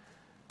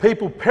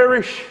 People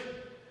perish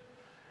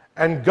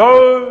and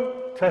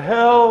go to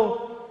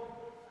hell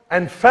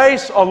and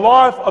face a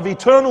life of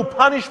eternal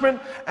punishment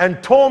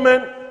and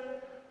torment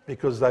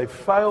because they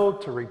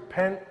failed to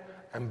repent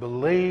and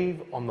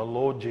believe on the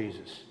Lord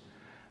Jesus.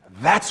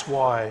 That's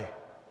why.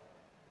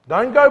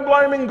 Don't go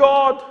blaming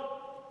God.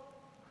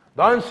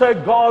 Don't say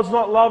God's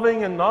not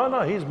loving. And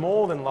no, he's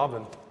more than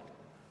loving.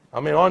 I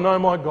mean, I know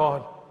my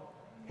God.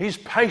 He's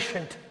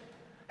patient.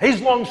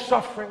 He's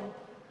long-suffering.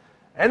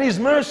 And he's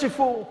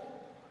merciful.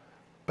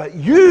 But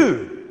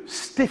you,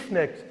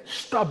 stiff-necked,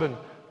 stubborn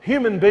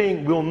human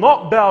being, will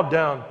not bow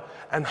down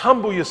and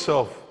humble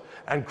yourself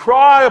and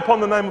cry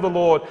upon the name of the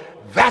Lord.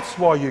 That's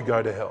why you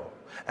go to hell.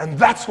 And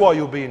that's why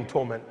you'll be in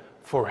torment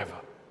forever.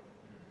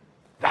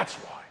 That's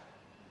why.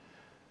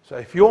 So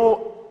if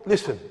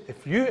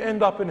you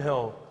end up in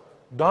hell,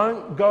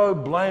 don't go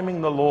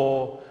blaming the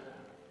law,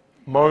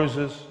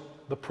 Moses,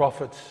 the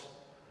prophets.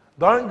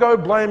 Don't go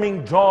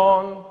blaming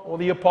John or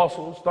the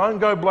apostles. Don't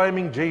go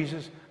blaming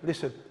Jesus.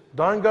 Listen,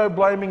 don't go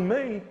blaming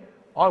me.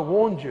 I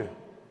warned you.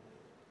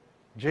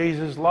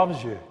 Jesus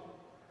loves you.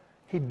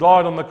 He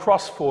died on the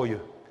cross for you.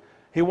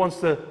 He wants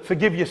to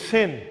forgive your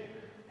sin.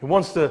 He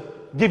wants to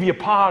give you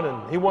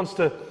pardon. He wants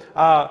to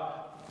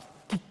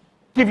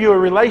give you a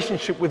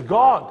relationship with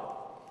God.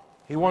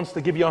 He wants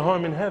to give you a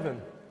home in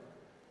heaven.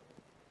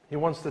 He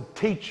wants to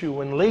teach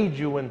you and lead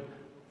you and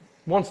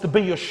wants to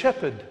be your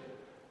shepherd,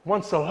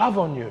 wants to love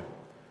on you,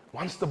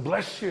 wants to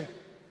bless you.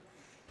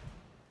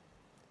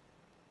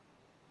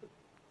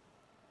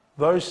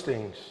 Those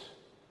things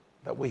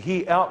that we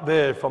hear out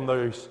there from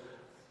those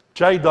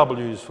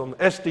JWs, from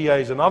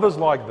SDAs and others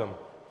like them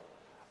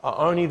are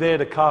only there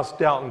to cast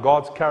doubt on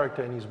God's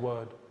character and his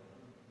word.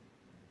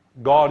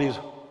 God is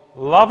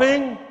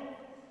loving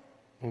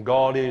and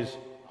God is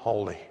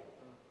holy.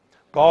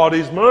 God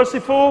is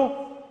merciful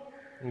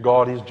and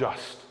God is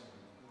just.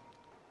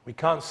 We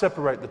can't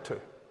separate the two.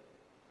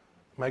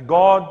 May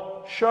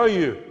God show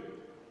you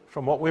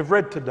from what we've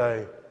read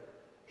today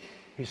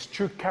his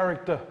true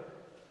character.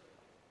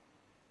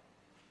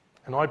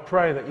 And I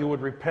pray that you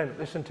would repent.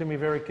 Listen to me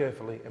very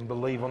carefully and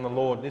believe on the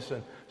Lord.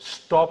 Listen,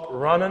 stop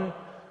running.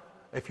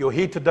 If you're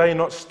here today,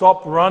 not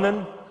stop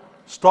running.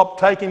 Stop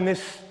taking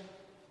this,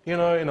 in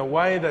a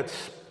way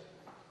that's,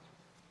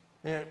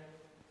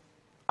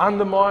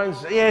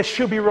 undermines. Yeah, it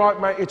should be right,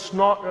 mate. It's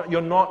not.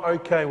 You're not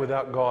okay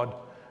without God,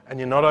 and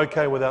you're not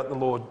okay without the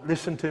Lord.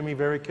 Listen to me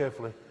very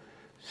carefully.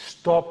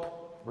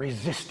 Stop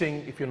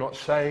resisting if you're not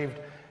saved.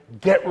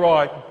 Get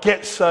right.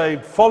 Get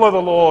saved. Follow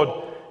the Lord,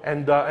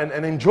 and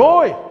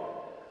enjoy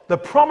the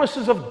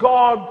promises of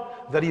God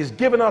that He's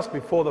given us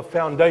before the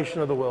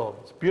foundation of the world.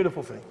 It's a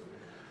beautiful thing.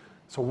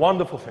 It's a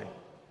wonderful thing.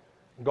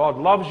 God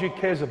loves you,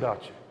 cares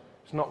about you.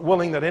 He's not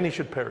willing that any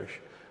should perish.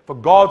 For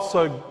God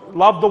so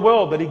loved the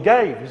world that He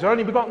gave His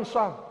only begotten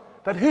Son,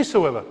 that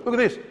whosoever, look at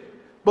this,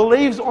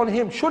 believes on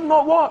Him should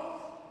not what?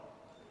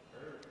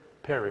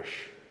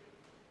 Perish,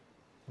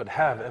 but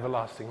have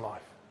everlasting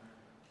life.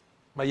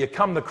 May you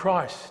come to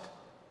Christ.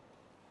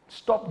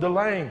 Stop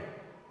delaying.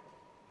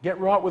 Get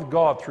right with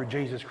God through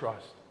Jesus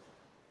Christ.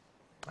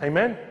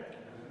 Amen?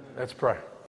 Let's pray.